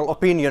personal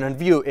opinion and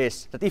view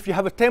is that if you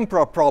have a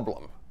temporal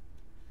problem,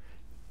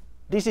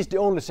 this is the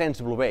only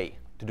sensible way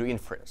to do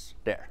inference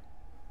there,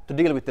 to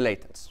deal with the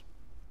latence.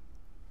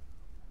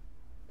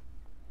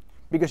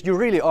 Because you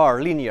really are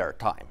linear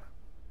time.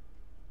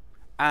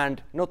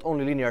 And not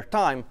only linear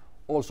time,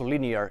 also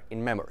linear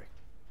in memory.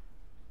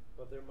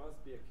 But there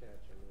must be a catch.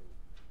 I mean,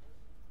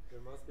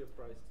 there must be a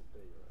price to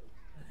pay,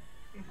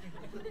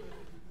 right?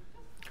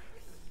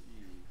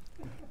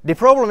 The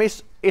problem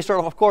is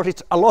sort of course,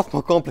 it's a lot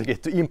more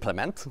complicated to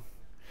implement.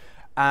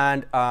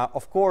 And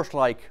of course,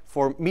 like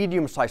for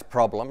medium-sized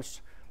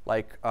problems,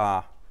 like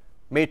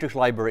matrix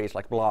libraries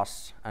like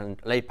BLAS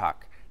and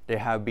LAPACK, they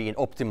have been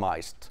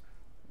optimized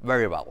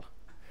very well.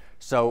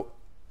 So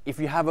if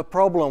you have a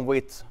problem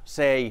with,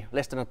 say,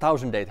 less than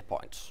 1,000 data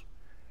points,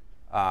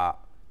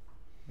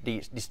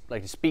 the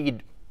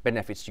speed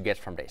benefits you get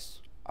from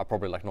this are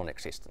probably like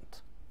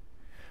non-existent.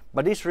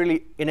 But this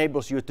really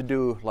enables you to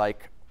do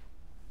like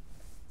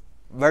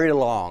very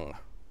long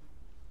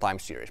time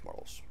series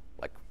models.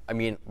 Like, I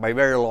mean, by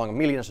very long,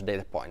 millions of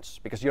data points,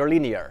 because you're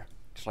linear.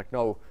 There's like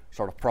no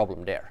sort of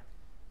problem there.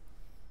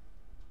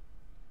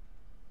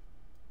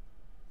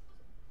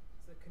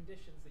 So the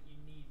conditions that you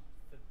need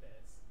for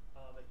this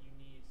are that you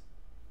need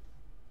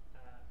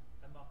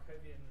a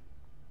Markovian.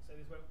 So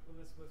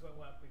this won't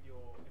work with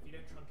your. If you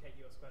don't truncate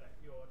your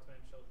exponential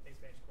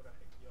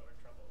quadratic, you're in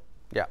trouble.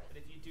 Yeah. But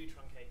if you do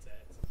truncate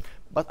it.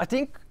 But I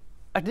think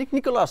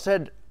Nicolas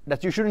said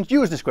that you shouldn't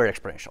use the square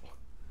exponential.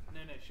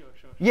 No, sure.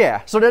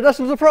 Yeah, so that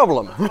doesn't the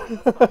problem. Yeah.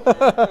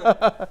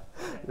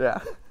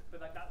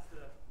 But like that's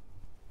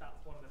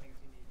one of the things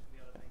you need. And the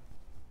other thing is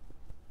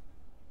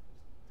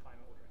time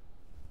ordering.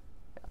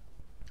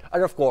 Yeah.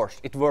 And of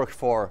course, it works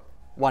for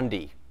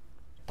 1D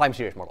time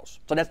series models.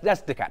 So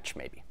that's the catch,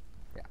 maybe.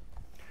 Yeah.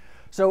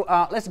 So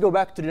let's go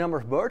back to the number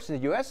of birds in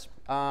the US.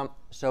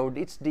 So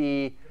it's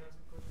the...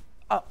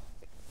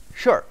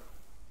 Sure.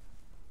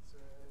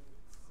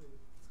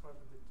 It's hard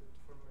a bit to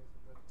formulate,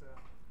 but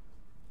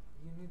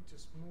you need to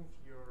smooth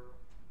your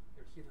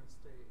hidden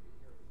state,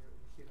 your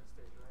hidden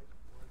state, right?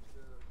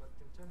 But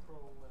in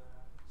temporal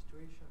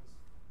situations,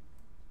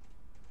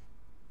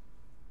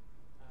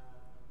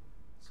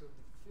 so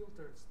the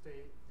filtered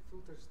state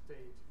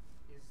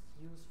is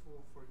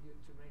useful for you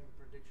to make a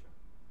prediction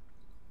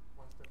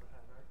one step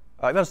ahead,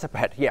 right? 1 step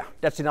ahead, yeah,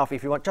 that's enough.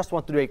 If you just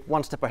want to make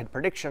 1 step ahead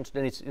predictions,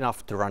 then it's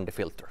enough to run the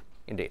filter,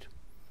 indeed.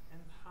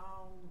 And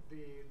how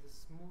the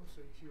smooth,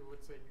 so if you,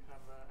 let's say you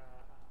have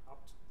a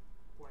up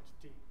point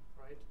t,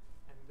 right?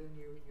 And then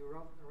you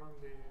run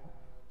the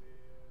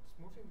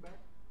smoothing back.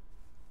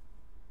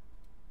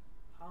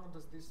 How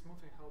does this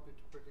smoothing help you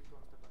to predict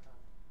 1 step ahead?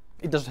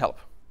 It doesn't help.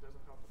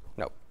 Doesn't help at all?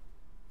 No.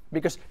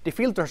 Because the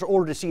filter has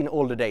already seen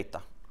all the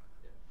data.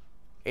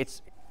 Yeah.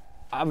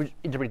 I would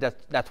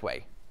interpret that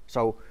way.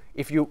 So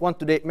if you want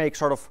to make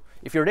sort of,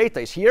 if your data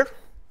is here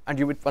and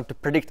you would want to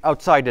predict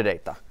outside the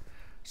data,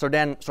 so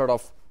then sort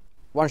of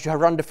once you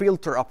have run the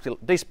filter up till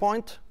this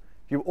point,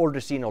 you've already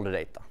seen all the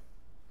data.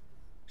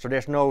 So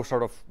there's no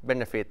sort of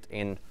benefit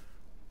in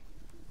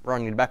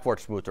running the backward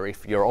smoother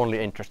if you're only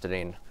interested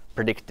in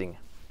predicting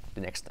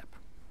the next step.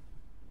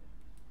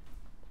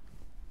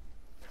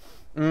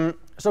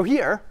 So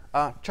here,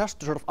 just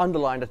to sort of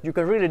underline that you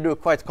can really do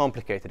quite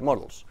complicated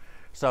models.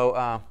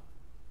 So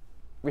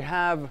we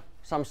have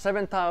some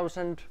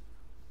 7,000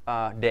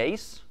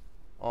 days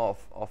of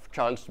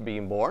childs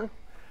being born,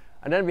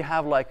 and then we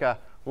have like a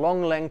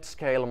long length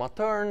scale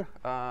matern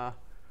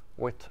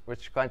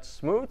which kind of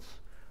smooth,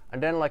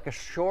 and then like a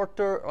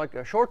shorter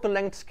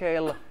length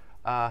scale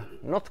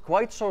not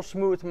quite so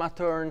smooth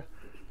matern,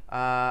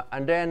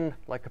 and then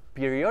like a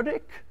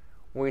periodic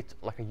with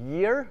like a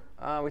year,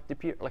 with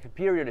the like a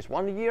period is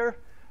 1 year,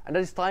 and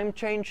that is time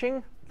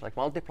changing, like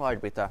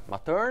multiplied with a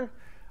matern,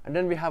 and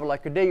then we have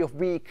like a day of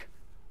week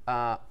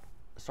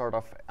sort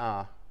of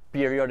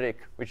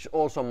periodic, which is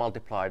also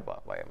multiplied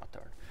by a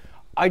matern.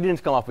 I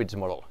didn't come up with this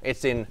model.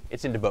 It's in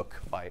the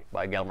book by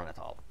Gelman et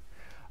al.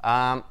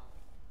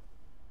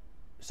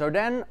 So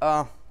then,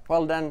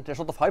 well, then there's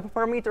a lot of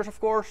hyperparameters, of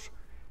course,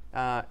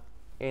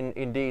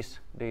 in these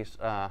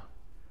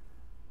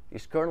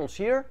kernels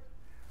here,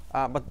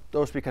 but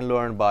those we can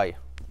learn by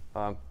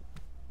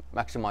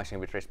maximizing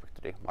with respect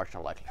to the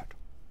marginal likelihood.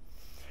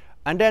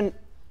 And then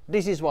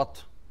this is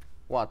what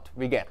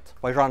we get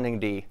by running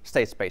the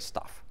state space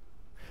stuff.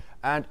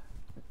 And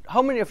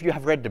how many of you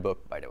have read the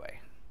book, by the way?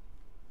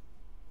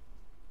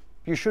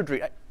 You should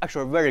read,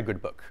 actually a very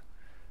good book.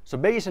 So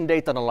Bayesian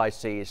data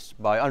analysis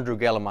by Andrew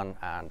Gelman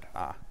and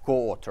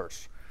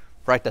co-authors.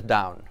 Write that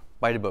down,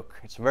 buy the book.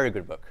 It's a very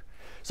good book.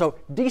 So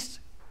this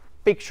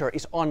picture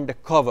is on the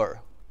cover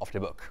of the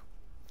book.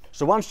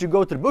 So once you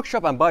go to the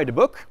bookshop and buy the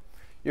book,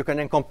 you can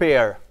then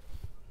compare,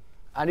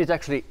 and it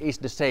actually is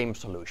the same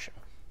solution.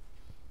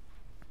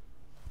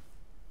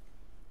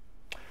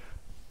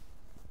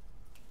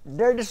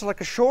 There is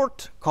like a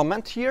short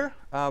comment here,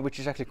 which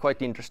is actually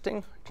quite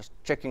interesting. Just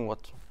checking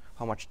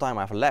how much time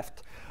I have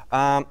left.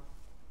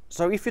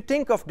 So if you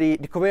think of the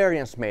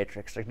covariance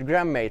matrix, like the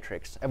Gram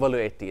matrix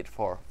evaluated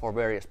for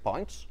various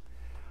points,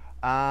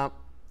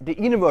 the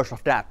inverse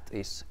of that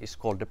is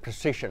called the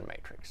precision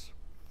matrix.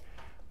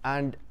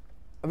 And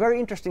a very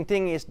interesting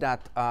thing is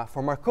that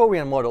for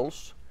Markovian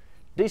models,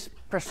 this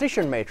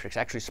precision matrix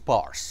actually is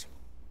sparse.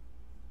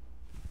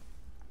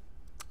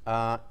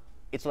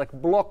 It's like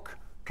block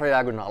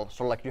triagonal.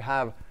 So like you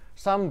have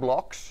some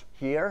blocks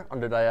here on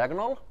the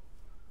diagonal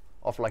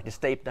of like the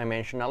state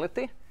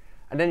dimensionality,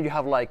 and then you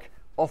have like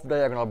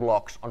off-diagonal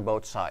blocks on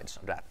both sides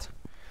of that.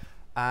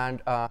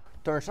 And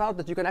turns out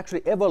that you can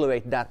actually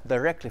evaluate that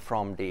directly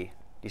from the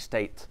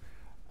state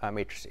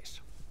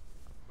matrices.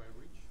 By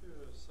which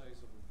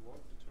size of the block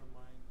is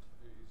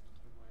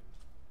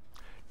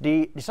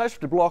determined? The size of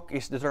the block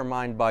is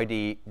determined by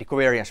the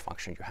covariance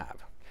function you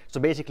have.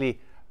 So basically,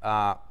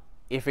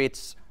 if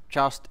it's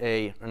just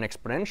an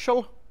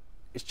exponential,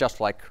 it's just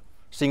like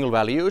single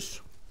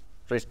values.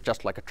 So it's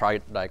just like a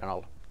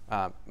tridiagonal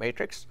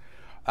matrix.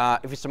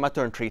 If it's a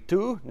matern tree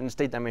 2, then the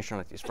state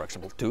dimensionality is, for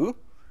example, 2.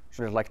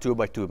 So there's like 2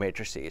 by 2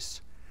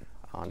 matrices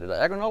on the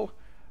diagonal,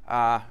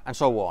 and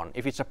so on.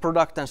 If it's a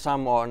product and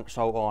sum on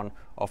so on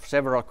of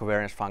several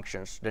covariance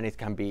functions, then it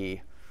can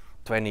be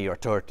 20 or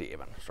 30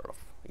 even, sort of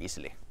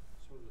easily.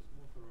 So the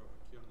smoother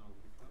a kernel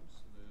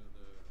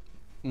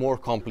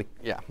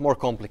becomes, more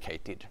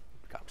complicated it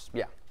becomes.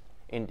 Yeah,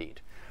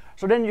 indeed.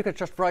 So then you can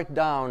just write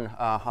down,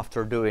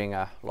 after doing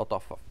a lot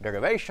of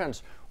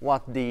derivations,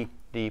 what the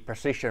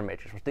precision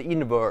matrix, what the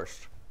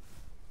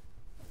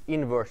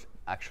inverse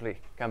actually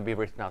can be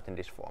written out in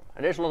this form.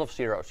 And there's a lot of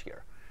zeros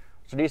here.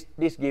 So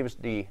this gives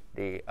the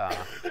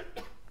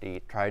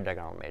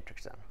tridiagonal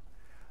matrix then.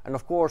 And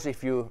of course,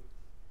 if you,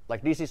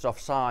 like this is of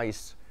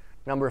size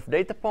number of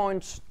data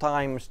points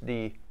times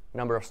the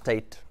number of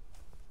state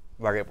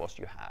variables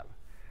you have.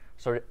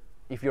 So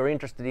if you're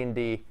interested in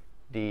the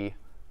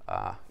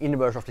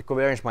inverse of the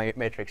covariance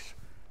matrix,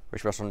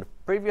 which was on the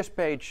previous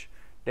page,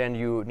 then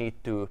you need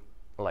to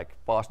like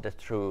pass that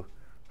through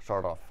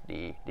sort of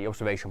the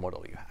observation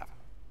model you have.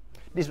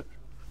 This,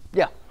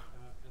 yeah. And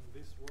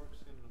this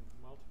works in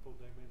multiple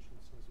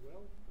dimensions as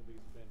well, or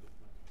these bandit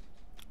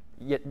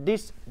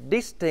matrices? Yeah,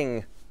 this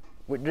thing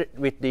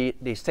with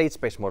the state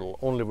space model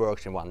only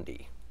works in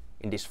 1D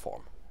in this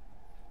form.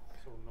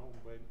 So no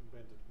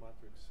bandit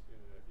matrix if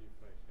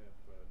I have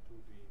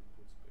 2D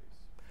input space?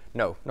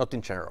 No, not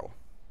in general.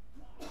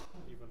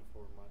 Even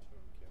for matter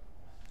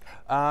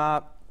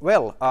and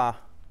care?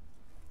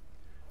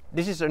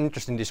 This is an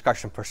interesting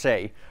discussion per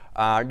se.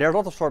 There are a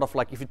lot of sort of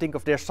like, if you think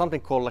of, there's something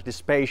called like the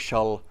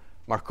spatial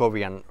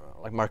Markovian,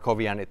 like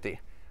Markovianity,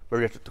 where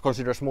you have to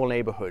consider a small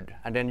neighborhood,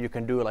 and then you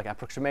can do like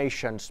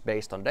approximations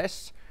based on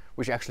this,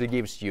 which actually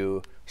gives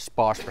you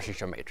sparse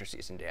precision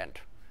matrices in the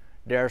end.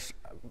 There's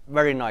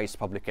very nice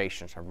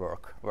publications and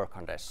work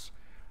on this,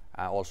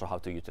 also how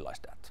to utilize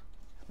that.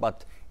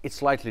 But it's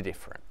slightly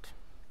different.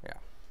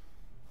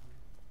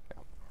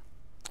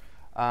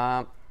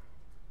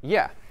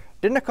 Yeah.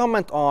 Then a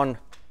comment on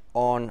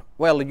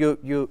well,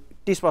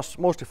 this was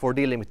mostly for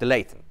dealing with the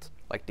latent,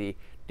 like the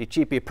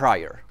GP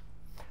prior,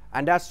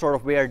 and that's sort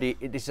of where this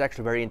is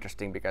actually very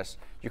interesting, because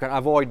you can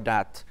avoid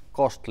that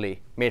costly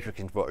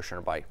matrix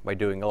inversion by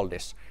doing all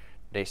this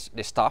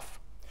stuff.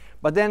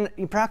 But then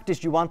in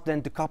practice, you want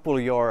then to couple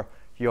your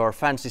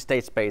fancy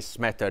state space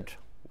method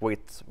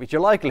with your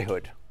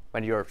likelihood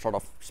when you're sort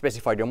of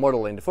specified your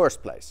model in the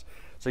first place.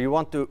 So you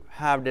want to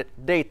have the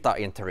data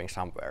entering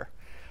somewhere.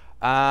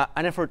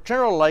 And then for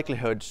general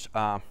likelihoods,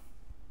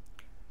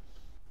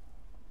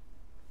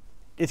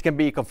 it can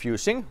be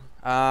confusing,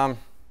 I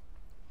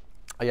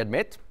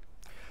admit.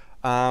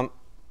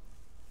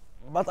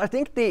 But I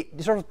think the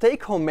sort of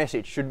take-home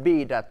message should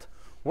be that,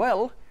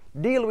 well,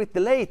 deal with the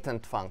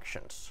latent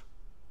functions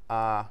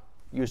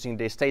using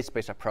the state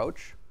space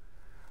approach,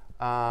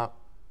 but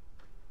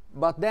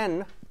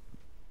then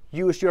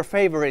use your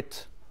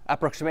favorite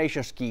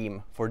approximation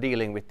scheme for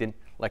dealing with the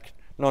like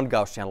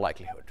non-Gaussian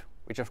likelihood,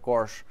 which of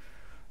course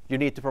you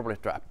need to probably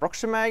to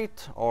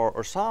approximate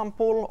or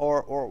sample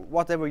or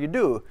whatever you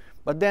do,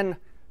 but then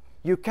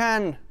you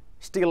can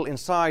still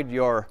inside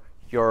your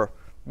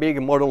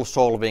big model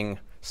solving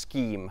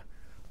scheme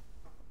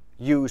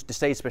use the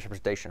state space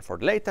representation for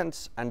the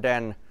latents, and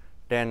then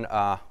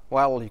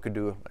well, you could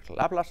do like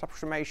Laplace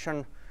approximation,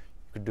 you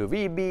could do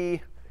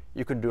VB,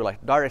 you could do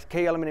like direct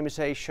KL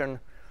minimization,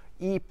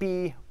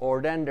 EP,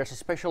 or then there's a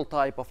special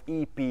type of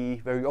EP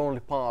where you only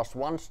pass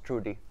once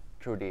through the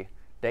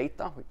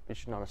data,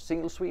 which is known as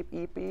single sweep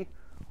EP,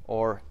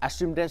 or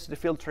assumed density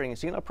filtering in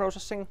signal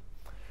processing.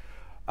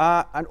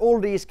 And all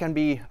these can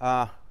be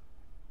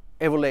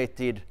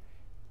evaluated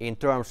in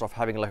terms of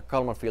having like a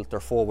Kalman filter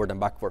forward and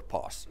backward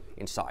pass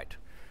inside.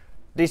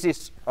 This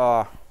is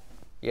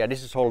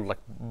this is whole like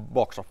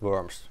box of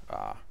worms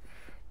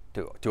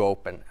to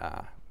open.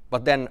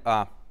 But then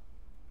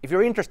if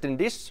you're interested in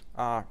this,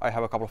 I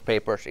have a couple of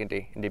papers in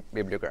the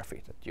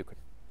bibliography that you could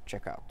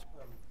check out. I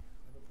have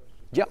a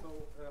question. Yeah.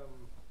 So,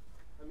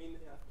 I mean,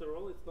 after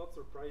all, it's not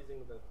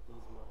surprising that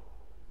these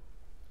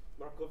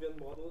Markovian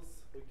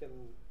models we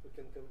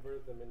can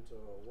convert them into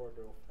a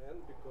order of n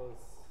because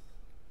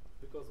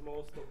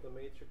most of the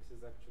matrix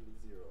is actually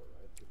 0,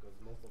 right? Because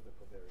most of the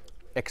covariance.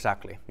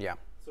 Exactly. Yeah.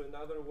 So in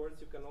other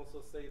words, you can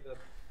also say that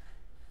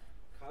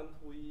can't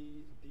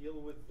we deal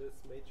with this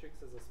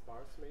matrix as a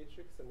sparse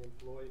matrix and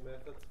employ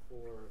methods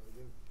for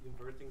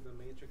inverting the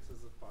matrix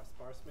as a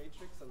sparse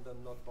matrix and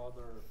then not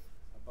bother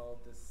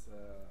about this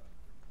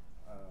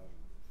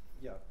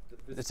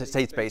It's a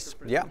state space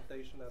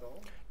representation at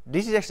all?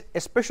 This is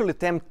especially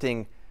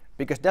tempting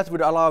because that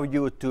would allow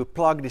you to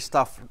plug this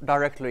stuff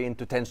directly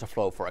into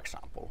TensorFlow, for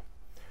example.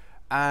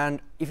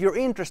 And if you're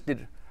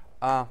interested,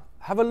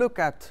 have a look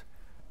at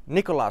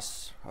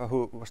Nicholas,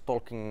 who was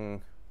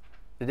talking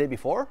the day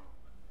before.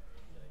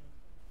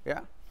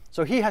 Yeah.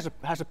 So he has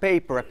a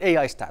paper at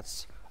AI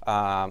Stats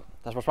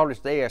that was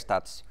published at AI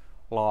Stats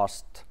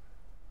last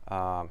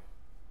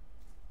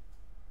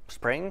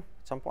spring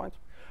at some point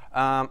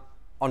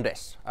on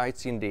this.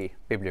 It's in the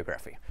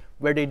bibliography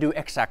where they do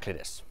exactly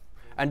this.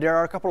 And there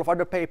are a couple of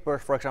other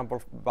papers, for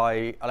example,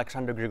 by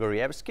Alexander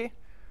Grigorievsky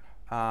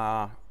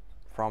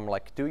from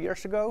like 2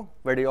 years ago,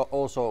 where they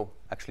also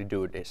actually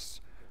do this.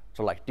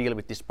 So like deal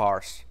with the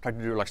sparse, try to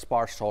do like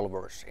sparse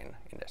solvers in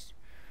this.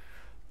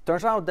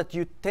 Turns out that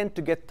you tend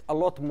to get a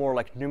lot more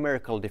like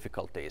numerical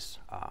difficulties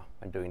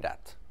when doing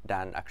that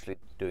than actually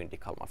doing the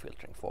Kalman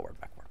filtering forward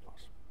backward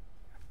pass.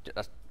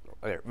 Just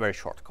a very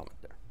short comment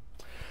there.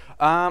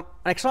 An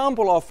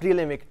example of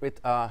dealing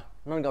with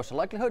non-Gaussian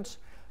likelihoods.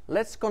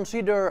 Let's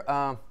consider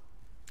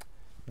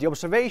the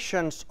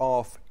observations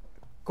of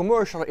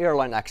commercial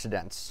airline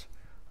accidents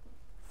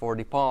for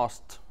the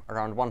past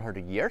around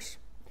 100 years.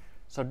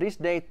 So this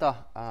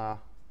data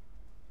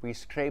we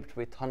scraped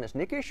with Hannes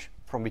Nikisch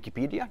from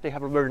Wikipedia. They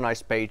have a very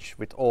nice page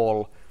with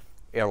all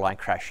airline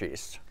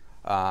crashes,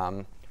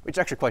 which is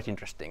actually quite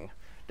interesting.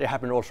 There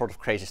happened all sorts of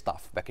crazy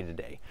stuff back in the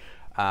day.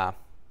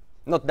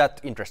 Not that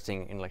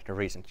interesting in like the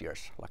recent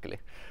years, luckily.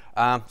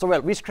 So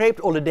well, we scraped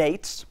all the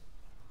dates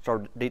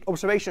So the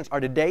observations are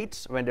the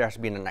dates when there has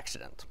been an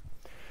accident.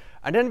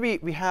 And then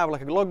we have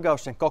like a log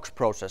Gaussian Cox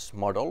process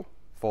model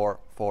for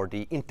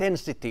the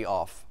intensity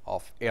of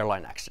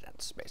airline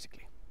accidents,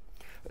 basically.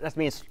 That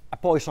means a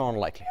Poisson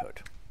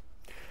likelihood.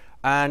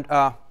 And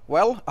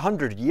well,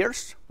 100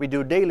 years, we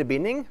do daily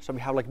binning. So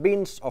we have like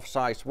bins of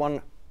size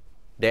 1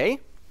 day.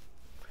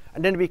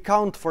 And then we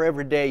count for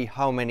every day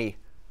how many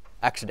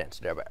accidents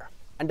there were.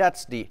 And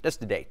that's the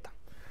data.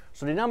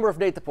 So the number of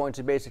data points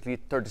is basically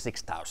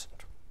 36,000,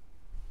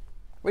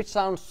 which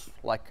sounds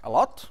like a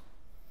lot,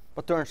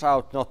 but turns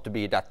out not to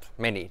be that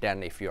many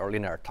then if you're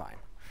linear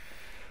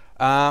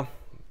time.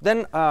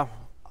 Then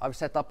I've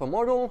set up a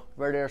model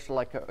where there's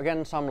like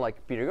again some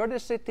like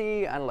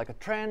periodicity and like a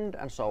trend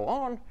and so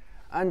on.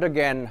 And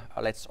again,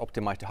 let's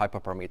optimize the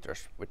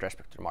hyperparameters with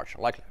respect to the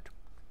marginal likelihood.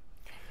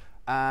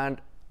 And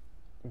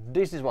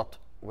this is what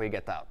we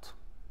get out.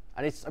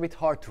 And it's a bit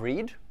hard to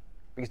read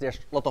because there's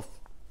a lot of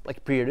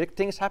like periodic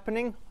things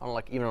happening on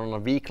like even on a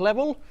week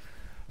level.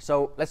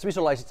 So let's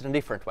visualize it in a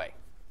different way.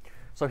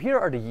 So here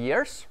are the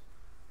years.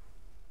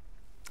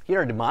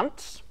 Here are the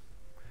months.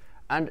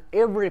 And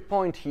every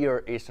point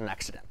here is an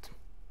accident.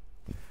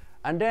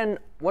 And then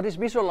what is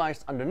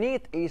visualized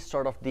underneath is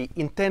sort of the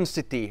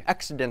intensity,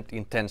 accident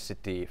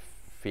intensity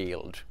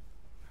field,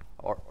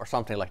 or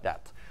something like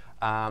that,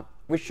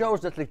 which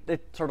shows that the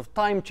sort of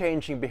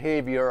time-changing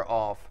behavior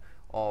of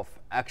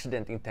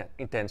accident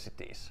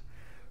intensities.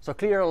 So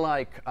clear,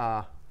 like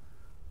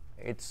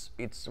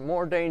it's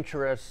more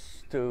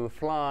dangerous to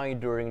fly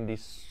during the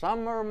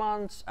summer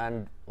months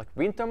and like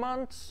winter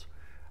months,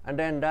 and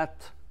then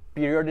that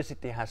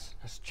periodicity has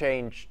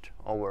changed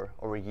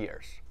over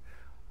years.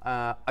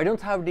 I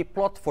don't have the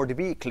plot for the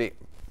weekly,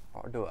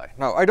 or do I?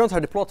 No, I don't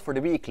have the plot for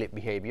the weekly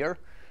behavior,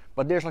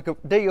 but there's like a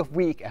day of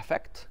week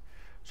effect.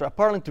 So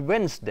apparently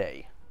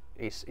Wednesday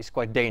is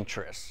quite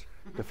dangerous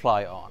to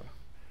fly on.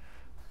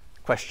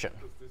 Question.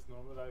 Is this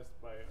normalized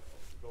by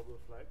global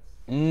flights?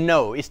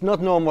 No, it's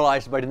not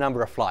normalized by the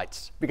number of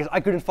flights because I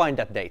couldn't find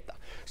that data.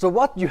 So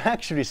what you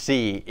actually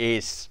see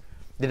is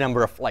the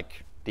number of flights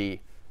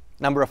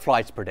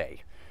per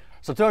day.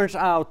 So it turns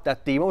out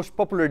that the most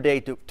popular day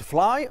to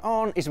fly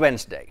on is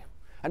Wednesday.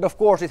 And of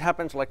course it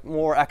happens like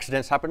more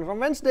accidents happen on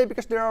Wednesday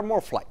because there are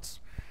more flights.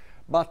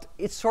 But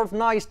it's sort of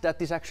nice that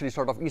this actually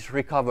sort of is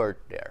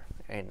recovered there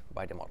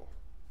by the model.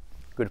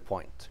 Good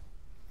point.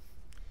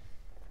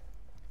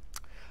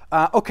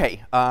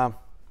 Okay, I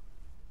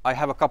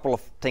have a couple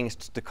of things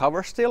to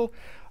cover still.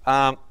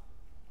 I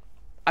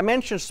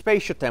mentioned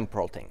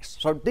spatiotemporal things.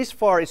 So this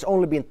far it's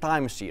only been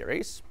time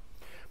series.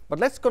 But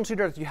let's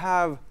consider that you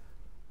have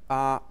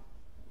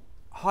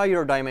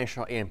higher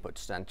dimensional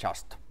inputs than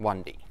just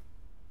 1D.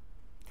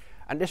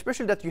 And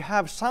especially that you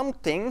have some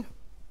things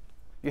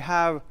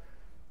that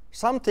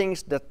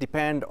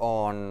depend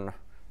on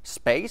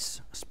space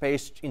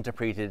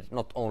interpreted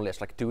not only as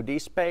like 2D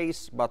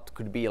space, but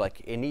could be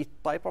like any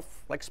type of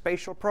like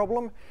spatial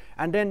problem,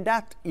 and then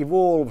that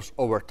evolves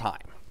over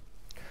time.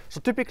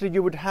 So typically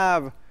you would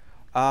have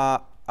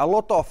a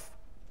lot of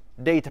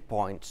data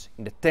points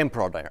in the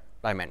temporal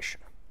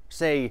dimension.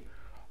 Say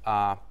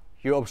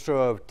you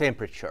observe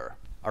temperature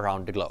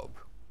around the globe,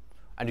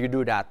 and you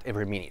do that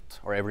every minute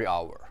or every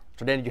hour.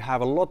 So then you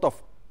have a lot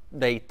of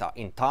data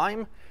in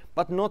time,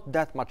 but not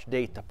that much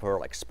data per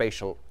like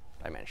spatial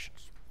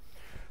dimensions.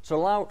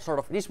 So now sort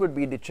of this would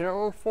be the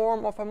general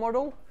form of a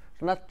model.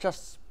 So not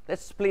just,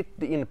 let's split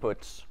the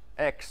inputs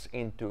x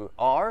into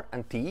r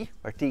and t,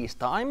 where t is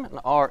time and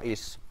r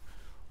is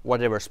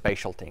whatever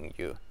spatial thing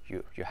you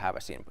have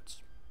as inputs.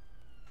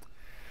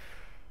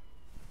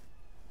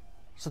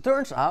 So it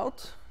turns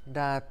out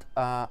that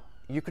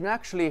you can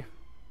actually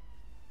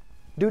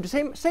do the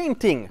same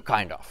thing,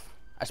 kind of,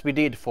 as we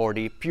did for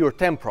the pure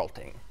temporal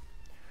thing.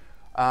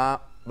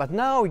 But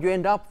now you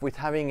end up with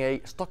having a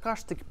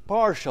stochastic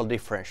partial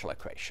differential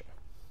equation,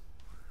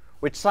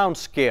 which sounds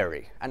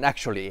scary, and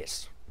actually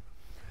is.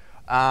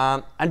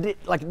 And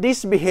like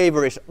this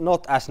behavior is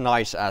not as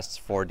nice as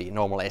for the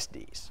normal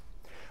SDs.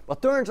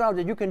 But turns out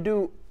that you can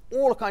do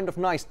all kind of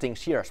nice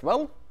things here as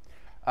well.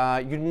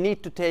 You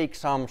need to take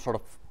some sort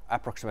of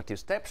approximative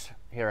steps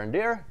here and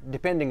there,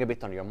 depending a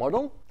bit on your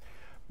model.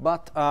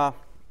 But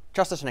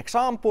just as an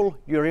example,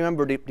 you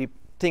remember the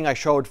thing I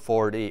showed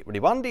for the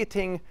 1D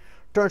thing.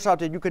 Turns out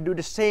that you can do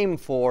the same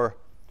for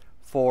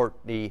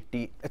the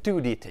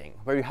 2D thing,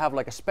 where you have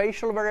like a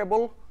spatial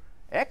variable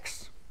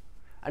x,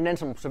 and then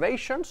some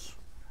observations,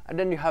 and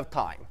then you have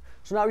time.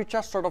 So now you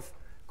just sort of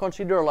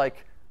consider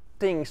like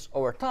things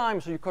over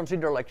time. So you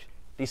consider like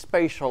the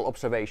spatial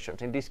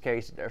observations. In this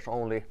case, there's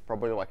only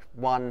probably like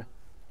one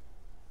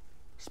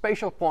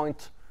spatial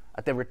point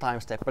at every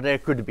time step, but there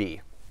could be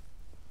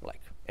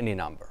like any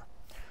number.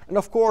 And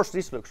of course,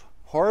 this looks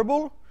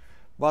horrible,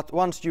 but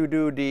once you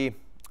do the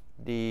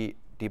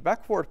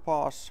backward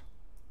pass,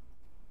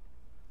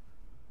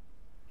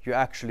 you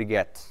actually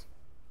get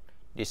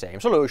the same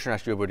solution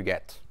as you would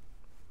get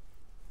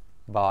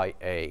by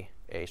a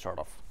sort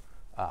of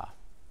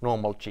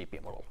normal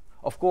GP model.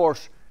 Of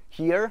course,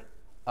 here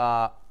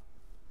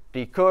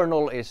the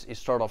kernel is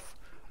sort of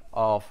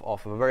of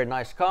a very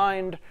nice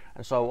kind,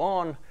 and so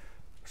on.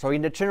 So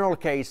in the general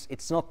case,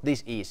 it's not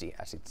this easy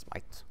as it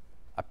might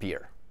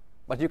appear,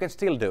 but you can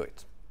still do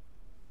it.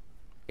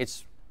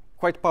 It's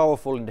quite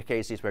powerful in the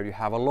cases where you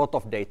have a lot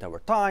of data over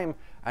time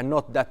and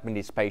not that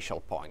many spatial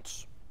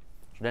points.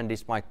 So then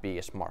this might be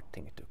a smart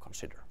thing to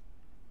consider.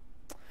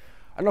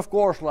 And of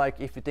course, like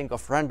if you think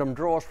of random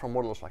draws from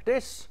models like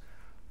this,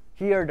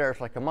 here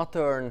there's like a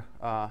Matern,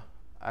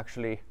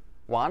 actually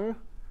one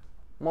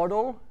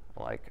model,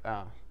 like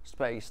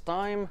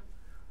space-time.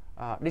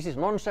 This is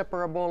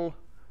non-separable,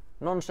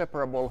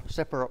 non-separable,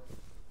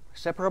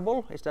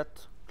 separable. Is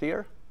that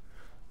clear?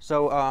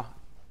 So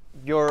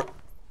your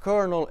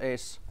kernel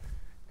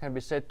can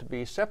be said to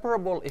be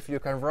separable if you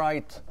can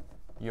write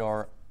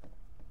your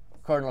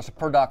kernel as a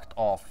product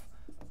of,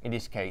 in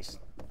this case,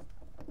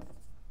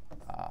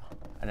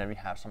 and then we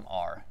have some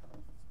R.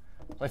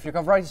 So if you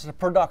can write this as a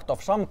product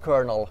of some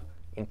kernel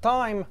in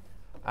time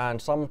and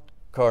some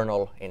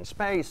kernel in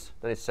space,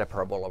 then it's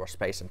separable over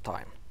space and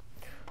time.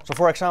 So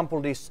for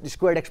example, this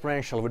squared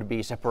exponential would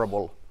be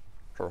separable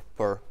sort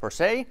of per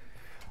se.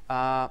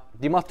 The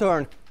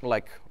Matern,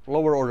 like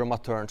lower order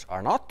Materns,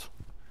 are not.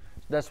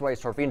 So that's why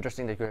it's sort of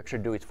interesting that you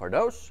actually do it for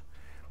those.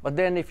 But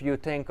then if you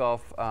think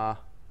of,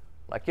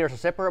 like here's a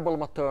separable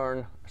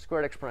Matern, a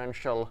squared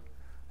exponential,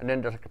 and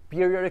then there's like a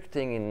periodic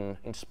thing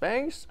in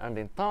space and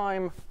in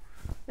time,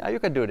 yeah, you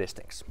can do these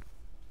things.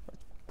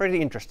 Pretty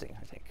interesting,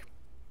 I think.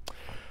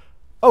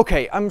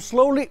 OK, I'm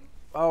slowly,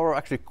 or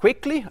actually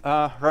quickly,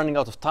 running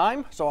out of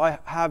time. So I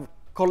have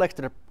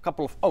collected a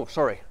couple of, oh,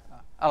 sorry,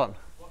 Alan.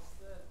 What's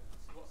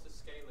the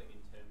scaling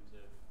in terms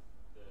of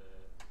the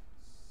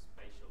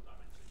spatial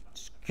dimension?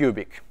 It's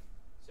cubic.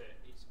 So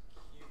it's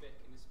cubic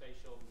in the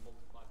spatial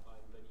multiplied by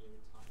linear in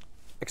time?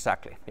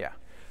 Exactly, yeah.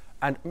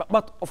 And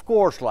but of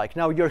course, like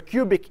now you're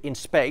cubic in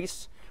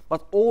space,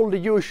 but all the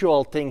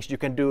usual things you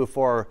can do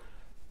for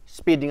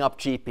speeding up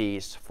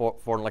GPs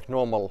for like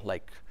normal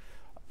like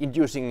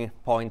inducing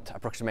point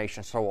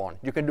approximation, so on,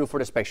 you can do for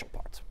the spatial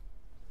part.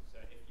 So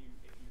if you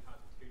had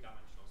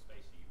two-dimensional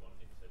space and you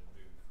wanted to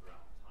move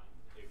throughout time,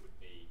 it would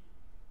be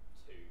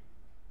 2n.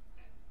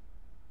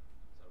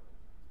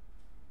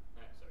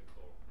 Sorry,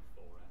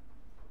 4n.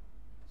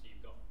 So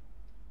you've got.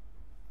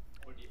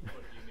 What do you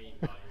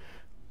mean by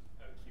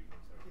cubic?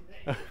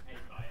 Sorry, 8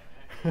 by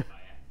n.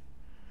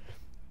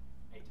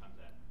 8 times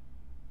n.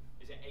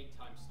 Is it 8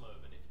 times slower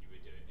than if you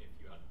were doing if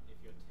you had two?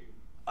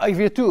 If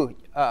you're two.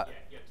 Yeah,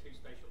 if you had two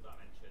spatial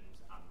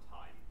dimensions and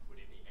time, would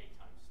it be 8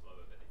 times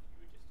slower than if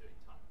you were just doing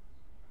time?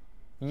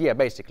 Yeah,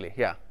 basically,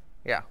 yeah,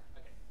 yeah.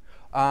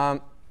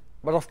 Okay.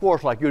 But of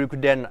course, like you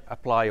could then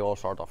apply all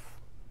sort of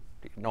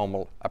the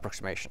normal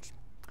approximations.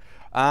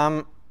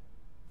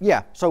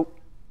 Yeah, so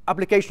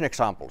application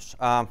examples.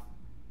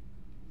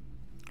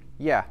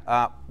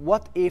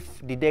 What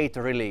if the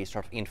data really is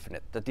sort of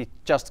infinite, that it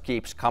just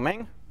keeps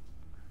coming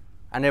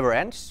and never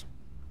ends?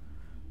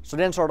 So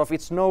then sort of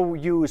it's no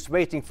use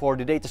waiting for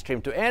the data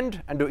stream to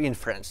end and do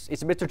inference.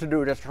 It's better to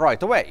do that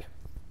right away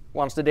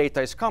once the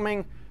data is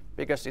coming,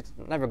 because it's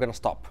never going to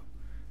stop.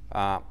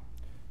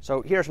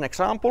 So here's an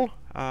example.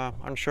 I'm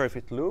unsure if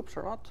it loops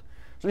or not.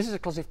 So this is a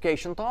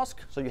classification task.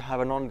 So you have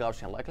a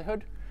non-Gaussian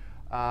likelihood.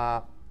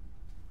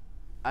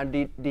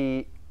 And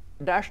the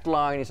dashed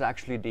line is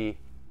actually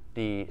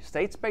the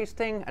state space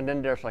thing. And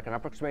then there's like an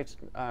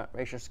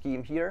approximation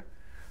scheme here.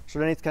 So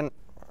then it can,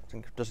 I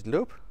think, does it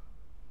loop?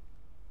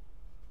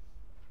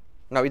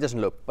 No, it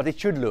doesn't loop, but it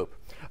should loop.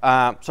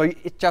 So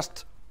it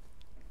just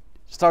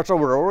starts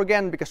over and over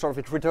again because sort of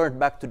it returned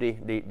back to the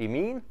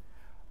mean.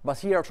 But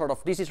here sort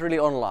of this is really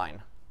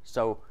online.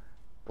 So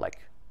like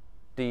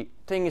the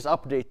thing is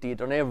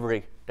updated on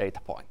every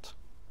data point.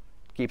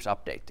 It keeps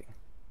updating.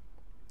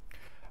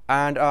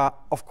 And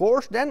of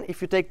course, then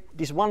if you take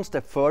this one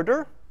step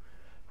further,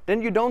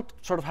 then you don't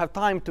sort of have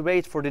time to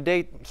wait for the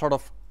data sort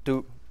of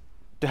to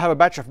have a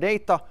batch of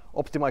data,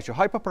 optimize your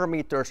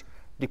hyperparameters,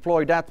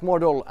 deploy that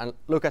model and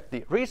look at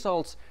the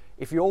results,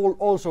 if you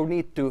also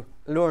need to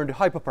learn the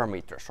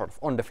hyperparameters sort of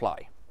on the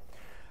fly.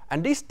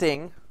 And this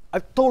thing,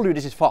 I've told you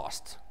this is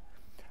fast.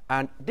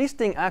 And this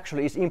thing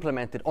actually is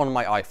implemented on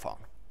my iPhone.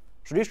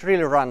 So this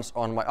really runs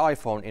on my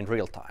iPhone in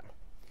real time.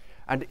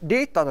 And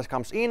data that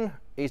comes in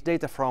is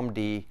data from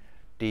the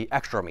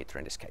accelerometer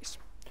in this case.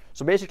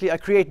 So basically, I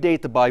create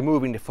data by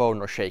moving the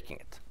phone or shaking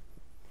it.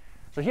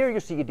 So here you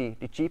see the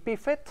GP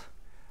fit.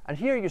 And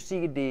here you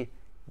see the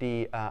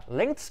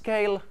length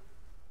scale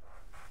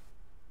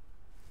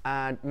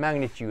and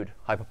magnitude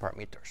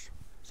hyperparameters.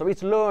 So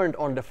it's learned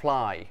on the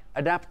fly,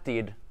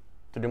 adapted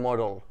to the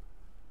model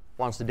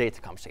once the data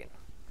comes in.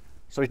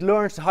 So it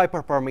learns the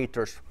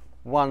hyperparameters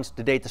once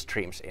the data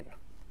streams in.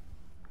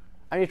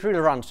 And it really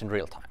runs in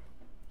real time.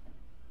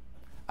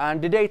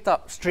 And the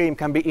data stream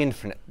can be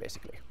infinite,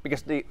 basically,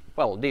 because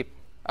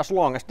as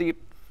long as the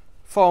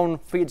phone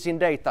feeds in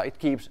data, it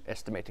keeps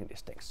estimating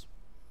these things.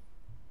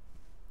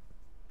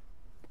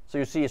 So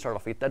you see sort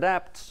of it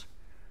adapts.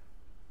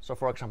 So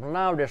for example,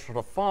 now there's sort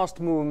of fast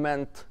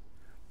movement.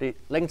 The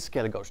length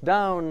scale goes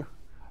down,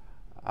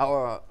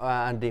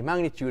 and the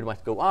magnitude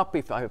might go up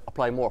if I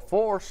apply more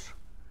force.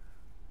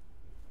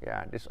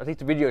 Yeah, I think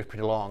the video is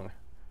pretty long.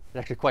 It's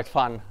actually quite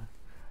fun.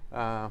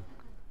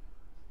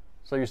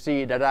 So you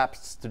see it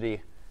adapts to the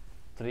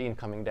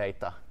incoming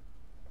data.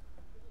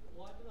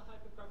 Why do the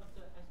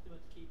hyperparameter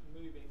estimates keep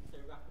moving so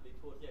rapidly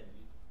towards the end?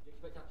 You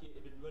expect after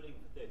you've been running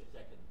for 30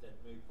 seconds, then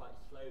move quite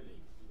slowly.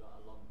 You've got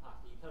a long path.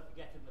 You kind of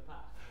forget in the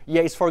past.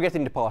 Yeah, it's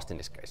forgetting the past in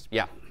this case.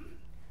 Yeah.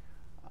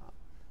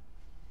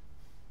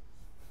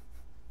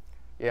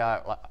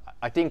 Yeah,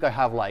 I think I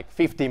have like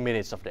 15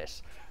 minutes of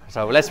this.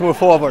 So let's move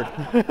forward.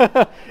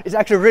 It's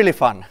actually really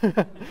fun.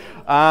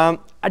 And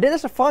then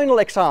there's a final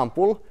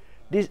example.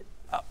 This.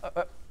 So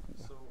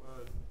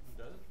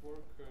does it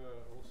work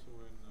also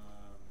in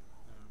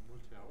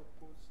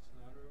multi-output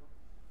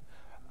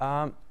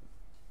scenario?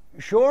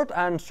 Short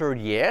answer,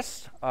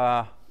 yes.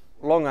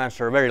 Long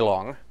answer, very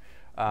long.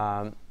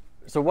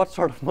 So what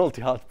sort of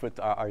multi-output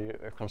are you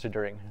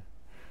considering?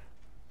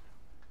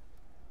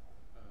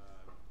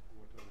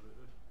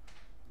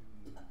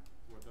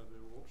 What are the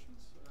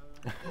options?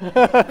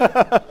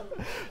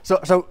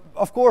 So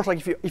of course,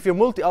 like if your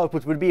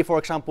multi-output would be, for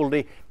example,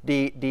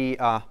 the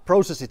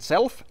process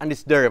itself and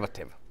its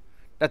derivative,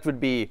 that would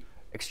be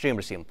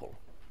extremely simple.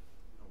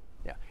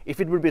 Yeah. If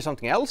it would be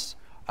something else,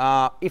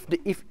 if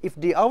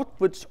the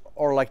outputs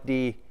are like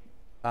the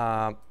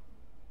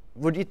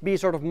would it be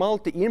sort of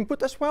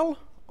multi-input as well,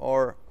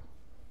 or?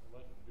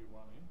 Let it be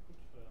one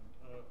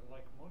input,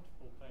 like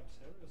multiple time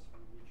series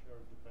which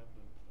are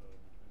dependent between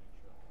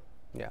each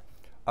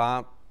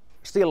other. Yeah.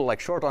 Still, like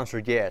short answer,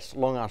 yes.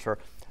 Long answer,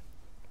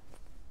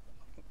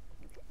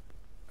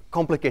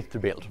 complicated to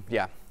build.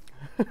 Yeah.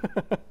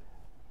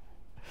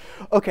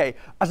 Okay.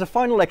 As a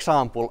final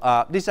example,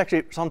 this is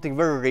actually something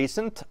very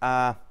recent.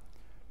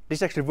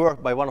 This actually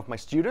worked by one of my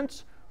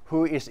students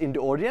who is in the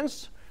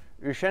audience.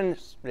 Yushen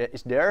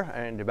is there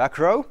in the back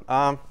row.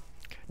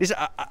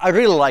 I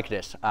really like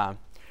this.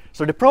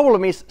 So the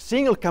problem is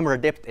single camera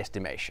depth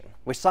estimation,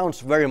 which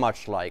sounds very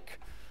much like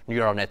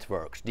neural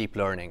networks, deep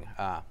learning.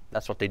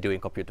 That's what they do in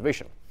computer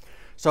vision.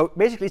 So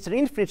basically, it's an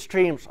infinite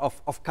streams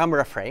of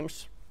camera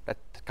frames that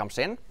comes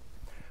in.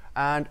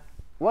 And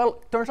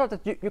well, it turns out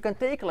that you can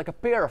take like a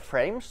pair of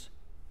frames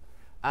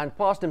and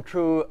pass them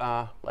through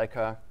like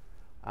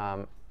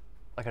an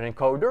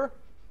encoder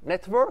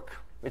network,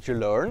 which you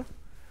learn.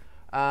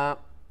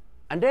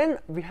 And then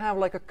we have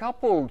like a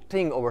coupled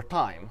thing over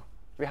time.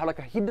 We have like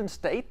a hidden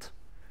state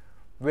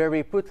where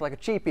we put like a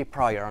GP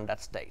prior on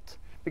that state.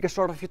 Because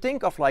sort of if you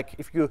think of like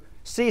if you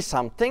see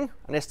something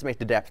and estimate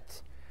the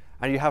depth,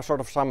 and you have sort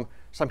of some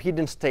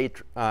hidden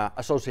state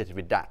associated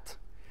with that,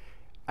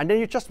 and then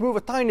you just move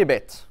a tiny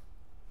bit,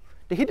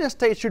 the hidden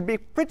state should be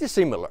pretty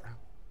similar,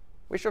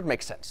 which should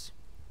make sense.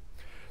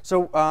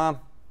 So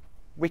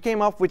we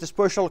came up with a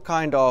special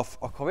kind of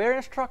a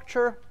covariance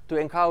structure to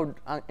encode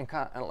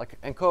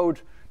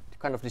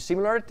kind of the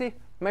similarity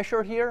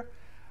measure here.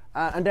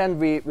 And then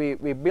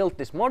we built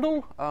this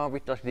model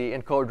with the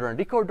encoder and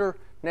decoder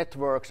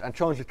networks and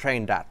jointly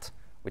trained that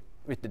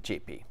with the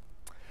GP.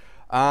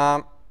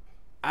 And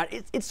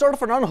it's sort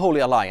of an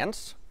unholy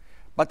alliance,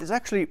 but it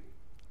actually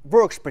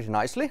works pretty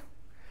nicely.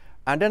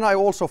 And then I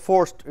also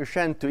forced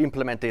Yushen to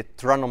implement it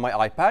to run on my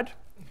iPad.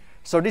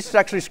 So this is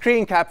actually a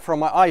screen cap from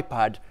my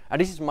iPad, and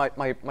this is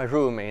my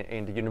room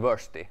in the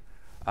university.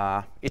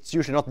 It's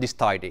usually not this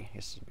tidy,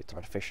 it's a bit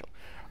artificial.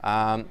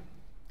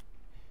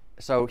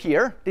 So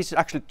here, this is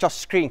actually just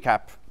screen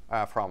cap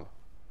from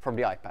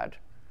the iPad.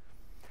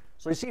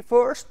 So you see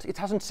first, it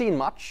hasn't seen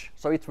much,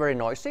 so it's very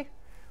noisy.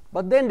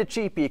 But then the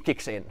GP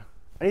kicks in,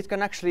 and it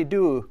can actually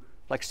do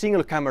like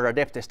single camera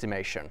depth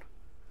estimation.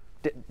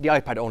 The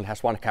iPad only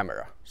has one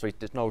camera, so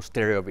there's no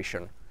stereo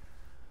vision.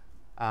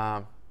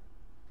 And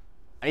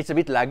it's a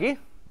bit laggy,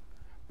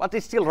 but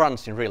it still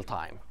runs in real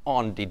time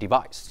on the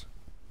device.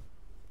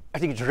 I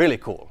think it's really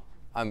cool.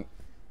 I'm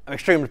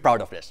extremely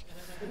proud of this.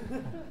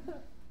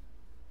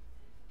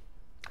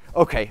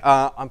 Okay,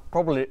 I'm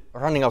probably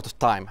running out of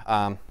time. Sorry,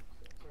 Arno.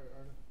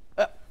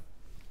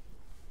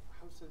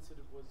 How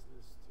sensitive was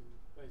this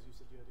to, as you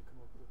said, you had to come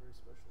up with a very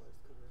specialized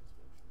covariance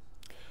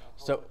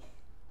function? How much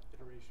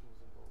iteration was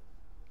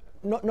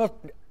involved? Not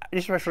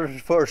this was the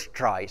first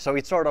try. So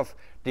it's sort of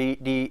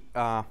the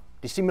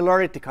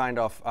similarity kind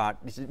of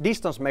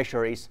distance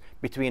measure is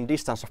between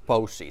distance of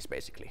poses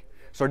basically.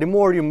 So the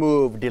more you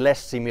move, the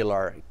less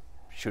similar it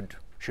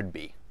should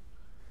be.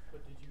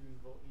 But did you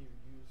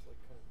use like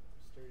kind of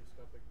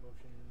stereoscopic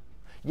motion?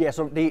 Yeah.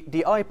 So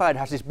the iPad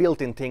has this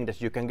built-in thing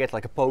that you can get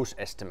like a pose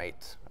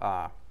estimate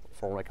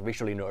from like a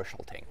visual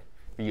inertial thing.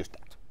 We use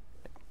that.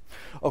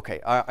 Yeah.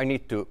 Okay. I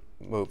need to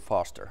move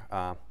faster.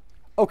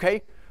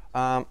 Okay.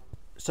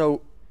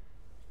 So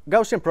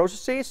Gaussian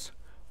processes.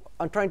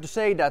 I'm trying to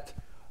say that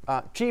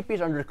GP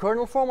is under the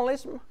kernel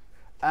formalism,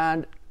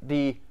 and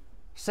the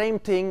same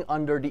thing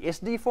under the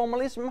SD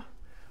formalism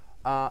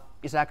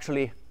is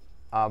actually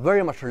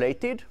very much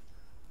related.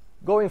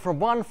 Going from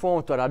one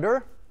form to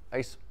another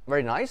is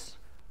very nice.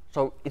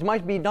 So it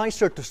might be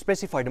nicer to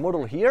specify the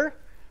model here,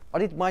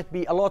 but it might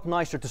be a lot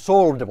nicer to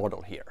solve the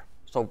model here.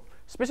 So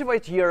specify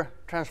it here,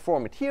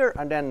 transform it here,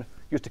 and then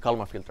use the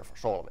Kalman filter for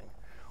solving.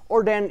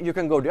 Or then you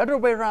can go the other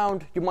way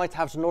around. You might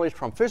have some knowledge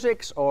from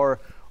physics or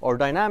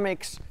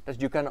dynamics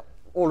that you can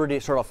already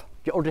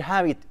you already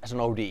have it as an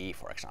ODE,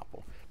 for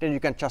example. Then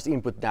you can just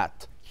input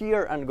that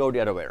here and go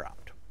the other way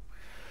around.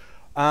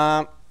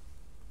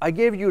 I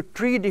gave you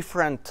 3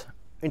 different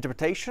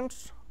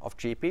interpretations of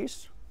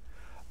GPs.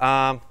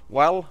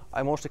 Well,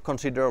 I mostly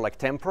consider like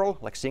temporal,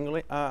 like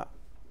single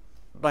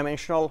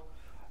dimensional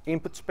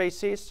input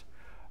spaces,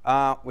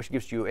 which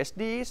gives you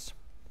SDEs.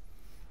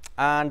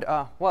 And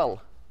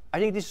well, I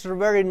think this is a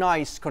very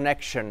nice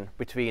connection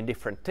between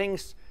different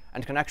things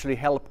and can actually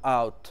help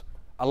out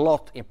a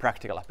lot in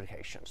practical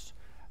applications,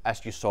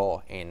 as you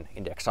saw in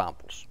the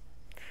examples.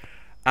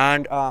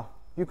 And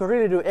you can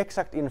really do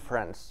exact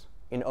inference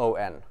in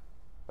ON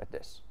with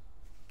this.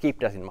 Keep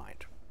that in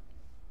mind.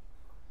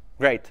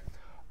 Great.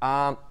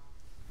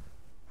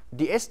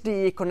 The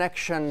SDE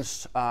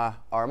connections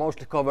are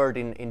mostly covered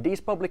in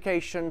these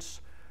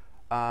publications.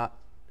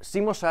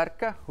 Simo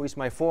Särkkä, who is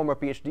my former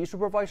PhD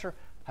supervisor,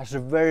 has a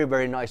very,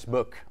 very nice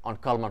book on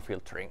Kalman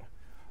filtering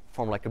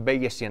from like a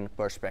Bayesian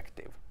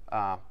perspective.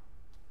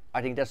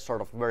 I think that's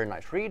sort of a very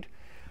nice read.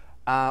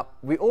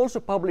 We also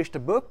published a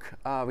book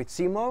with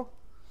Simo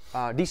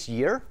this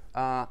year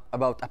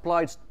about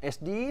applied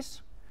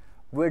SDEs,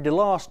 where the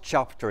last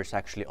chapter is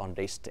actually on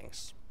these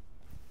things.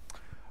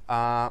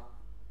 The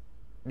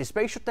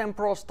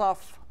spatiotemporal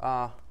stuff,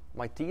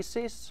 my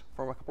thesis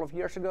from a couple of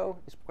years ago,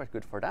 is quite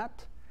good for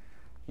that.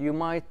 You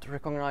might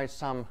recognize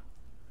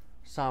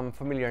some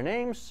familiar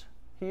names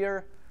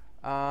here.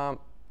 So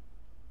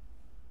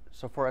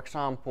for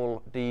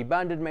example, the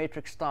banded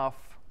matrix stuff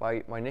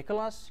by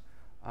Nicholas.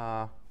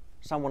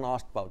 Someone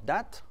asked about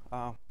that.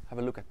 Have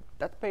a look at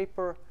that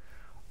paper.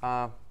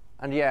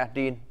 And yeah,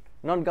 the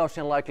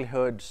non-Gaussian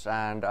likelihoods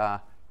and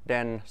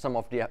then some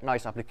of the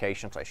nice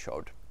applications I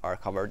showed are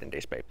covered in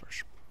these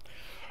papers.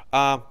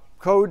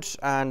 Codes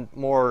and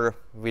more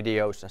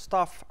videos and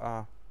stuff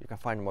you can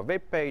find on my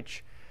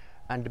webpage.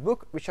 And the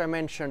book which I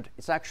mentioned,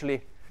 it's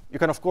actually, you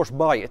can of course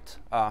buy it,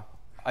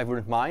 I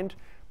wouldn't mind,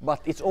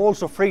 but it's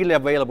also freely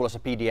available as a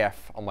PDF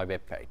on my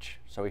webpage.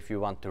 So if you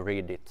want to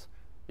read it,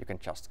 you can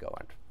just go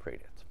and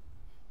read it.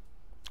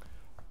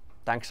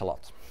 Thanks a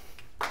lot.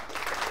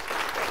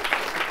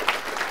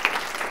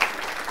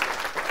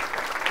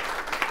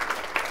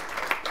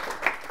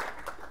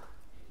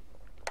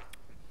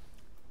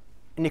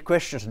 Any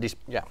questions?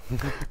 Yeah.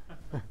 What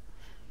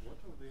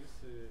of this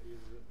is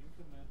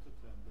implemented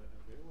and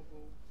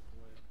available?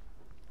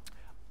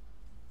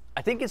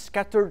 I think it's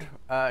scattered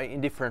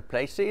in different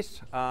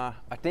places. I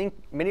think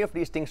many of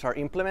these things are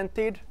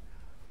implemented.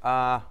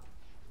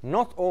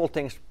 Not all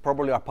things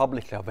probably are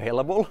publicly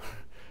available,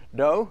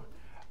 though,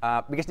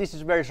 because this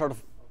is very sort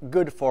of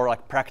good for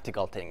like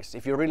practical things.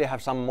 If you really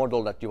have some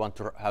model that you want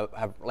to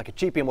have like a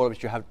GPU model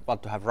which you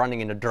want to have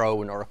running in a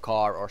drone or a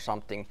car or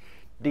something,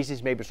 this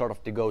is maybe sort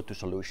of the go-to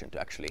solution to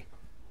actually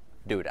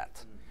do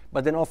that.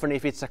 But then often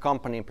if it's a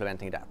company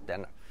implementing that,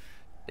 then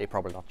they're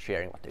probably not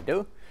sharing what they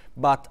do.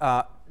 But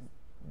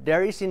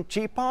there is in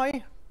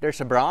GPy, there's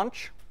a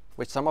branch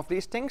with some of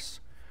these things.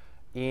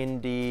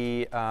 In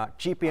the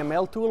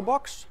GPML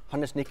toolbox,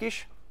 Hannes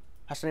Nikisch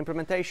has an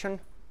implementation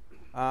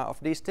of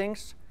these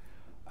things.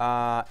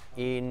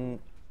 In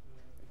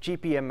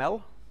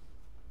GPML,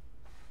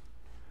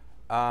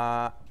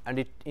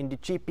 and in the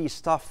GP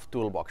stuff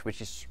toolbox,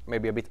 which is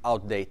maybe a bit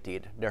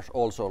outdated, there's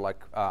also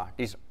like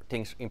these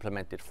things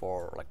implemented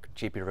for like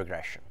GP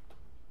regression.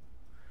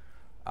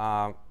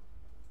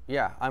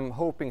 Yeah, I'm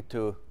hoping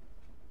to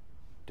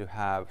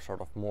have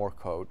sort of more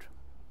code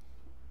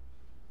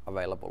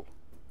available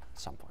at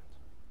some point.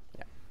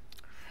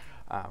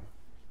 Yeah.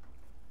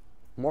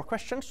 More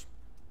questions?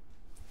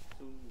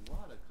 So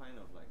what are the kind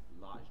of like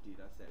large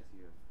data sets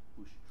you have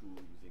pushed through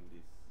using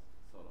this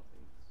sort of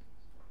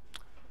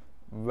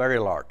things? Very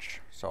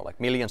large, so like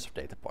millions of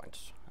data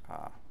points.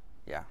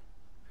 Yeah,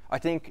 I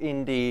think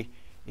in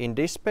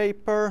this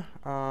paper,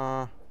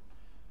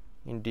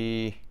 in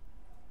the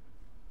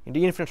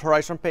Infinite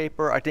Horizon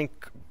paper,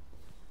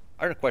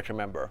 I don't quite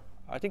remember.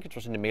 I think it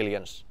was in the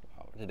millions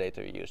of the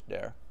data we used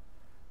there.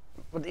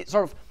 But it's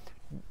sort of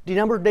the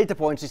number of data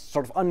points is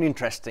sort of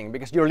uninteresting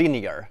because you're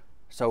linear,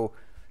 so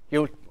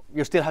you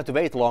still have to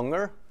wait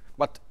longer,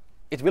 but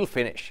it will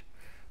finish.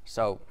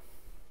 So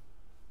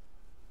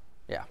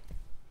yeah,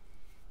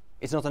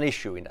 it's not an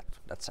issue in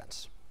that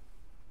sense.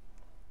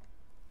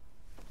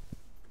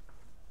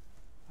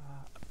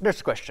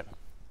 There's a question.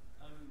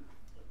 A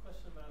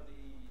question about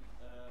the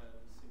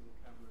single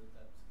camera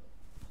depth stuff.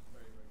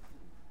 Very, very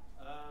cool.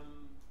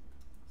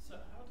 So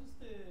how does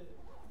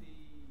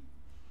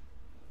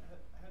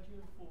how do you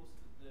enforce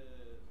that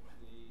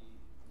the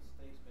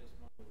state-based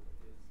model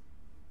is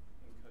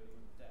encoding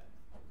with depth?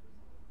 Because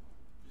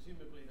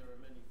presumably there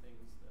are many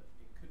things that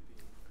it could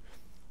be.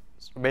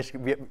 So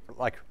basically,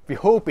 we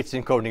hope it's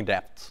encoding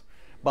depth,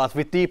 but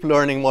with deep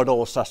learning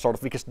models, sort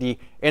of because the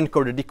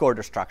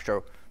encoder-decoder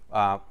structure,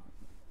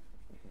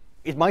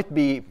 it might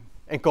be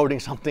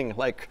encoding something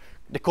like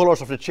the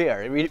colors of the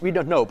chair. We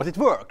don't know, but it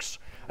works,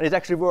 and it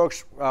actually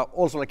works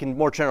also like in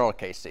more general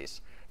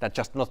cases than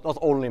just not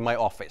only in my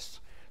office.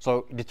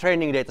 So the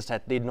training data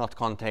set did not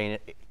contain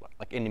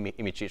like any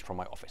images from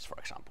my office, for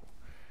example.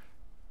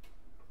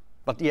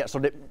 But yeah,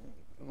 so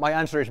my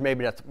answer is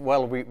maybe that,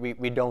 well,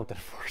 we don't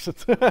enforce it.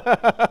 It's just,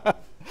 I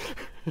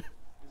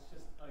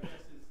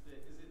guess, is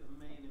it the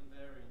main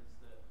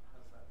invariance that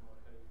has that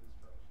Markovian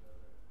structure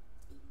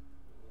that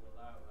will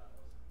allow that?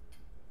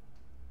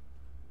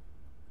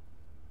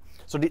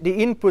 So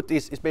the input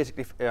is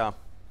basically,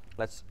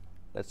 let's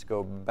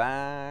go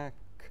back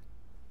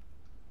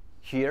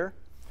here.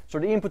 So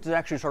the input is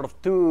actually sort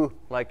of two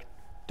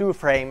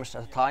frames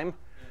at a time.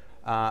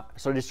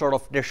 So this sort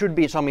of, there should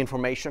be some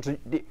information. So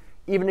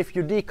even if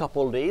you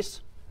decouple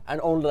these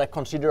and only like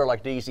consider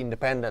like these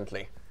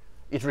independently,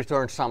 it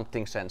returns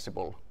something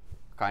sensible,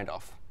 kind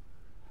of.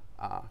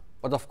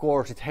 But of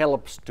course, it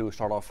helps to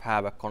sort of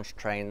have a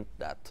constraint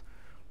that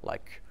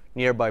like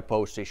nearby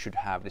poses should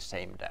have the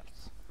same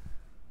depth.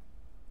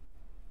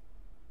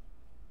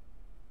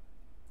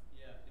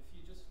 Yeah,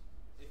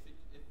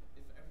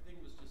 if everything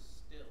was just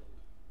still,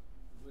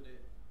 would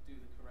it do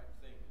the correct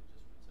thing and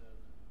just return?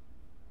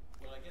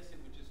 Well, I guess it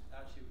would just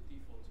actually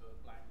default to a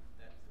blank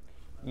depth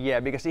image. Yeah,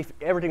 because if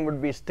everything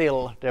would be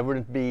still, there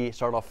wouldn't be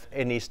sort of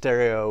any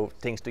stereo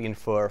things to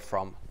infer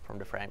from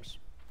the frames.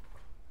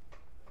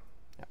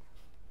 Yeah.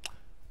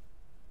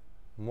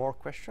 More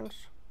questions?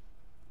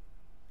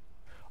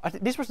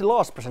 This was the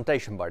last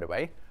presentation, by the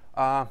way.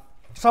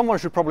 Someone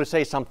should probably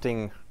say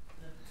something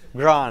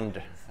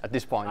grand at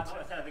this point. I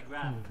thought I said the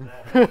grand.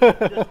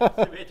 Just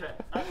to reiterate,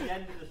 at the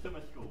end of the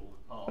summer school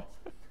part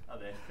of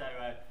this, so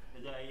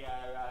there's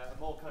a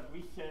more kind of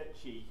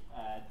researchy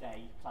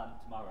day planned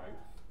tomorrow.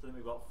 So then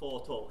we've got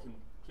 4 talks,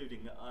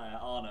 including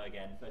Arno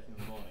again, first thing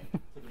in the morning,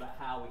 talking about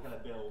how we kind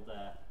of build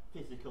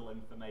physical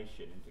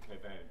information into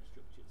covariant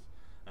structures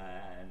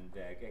and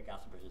get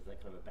Gaussian pressures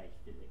that kind of obey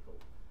physical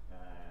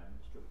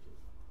structures.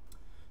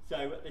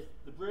 So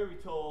the brewery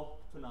tour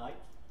tonight,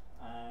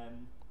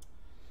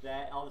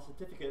 there are the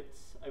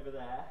certificates over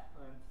there,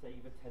 say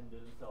you've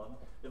attended and so on.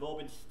 They've all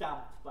been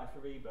stamped by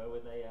Fariba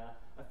with a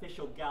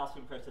official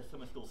Gaussian process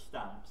summer school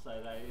stamp,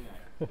 so they,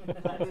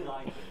 that's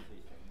like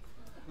these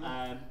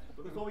things.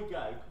 But before we go,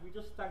 can we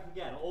just thank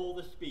again all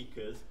the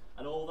speakers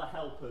and all the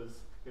helpers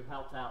who've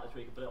helped out this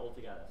week and put it all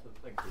together. So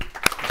thank you.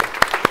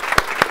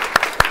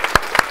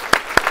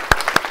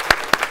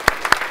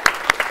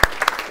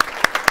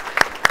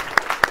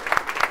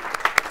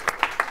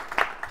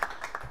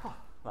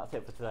 That's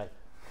it for today.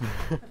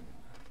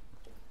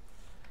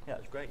 Yeah,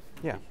 that's great.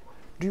 Yeah.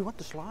 Do you want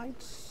the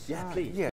slides? Yeah, please. Yeah.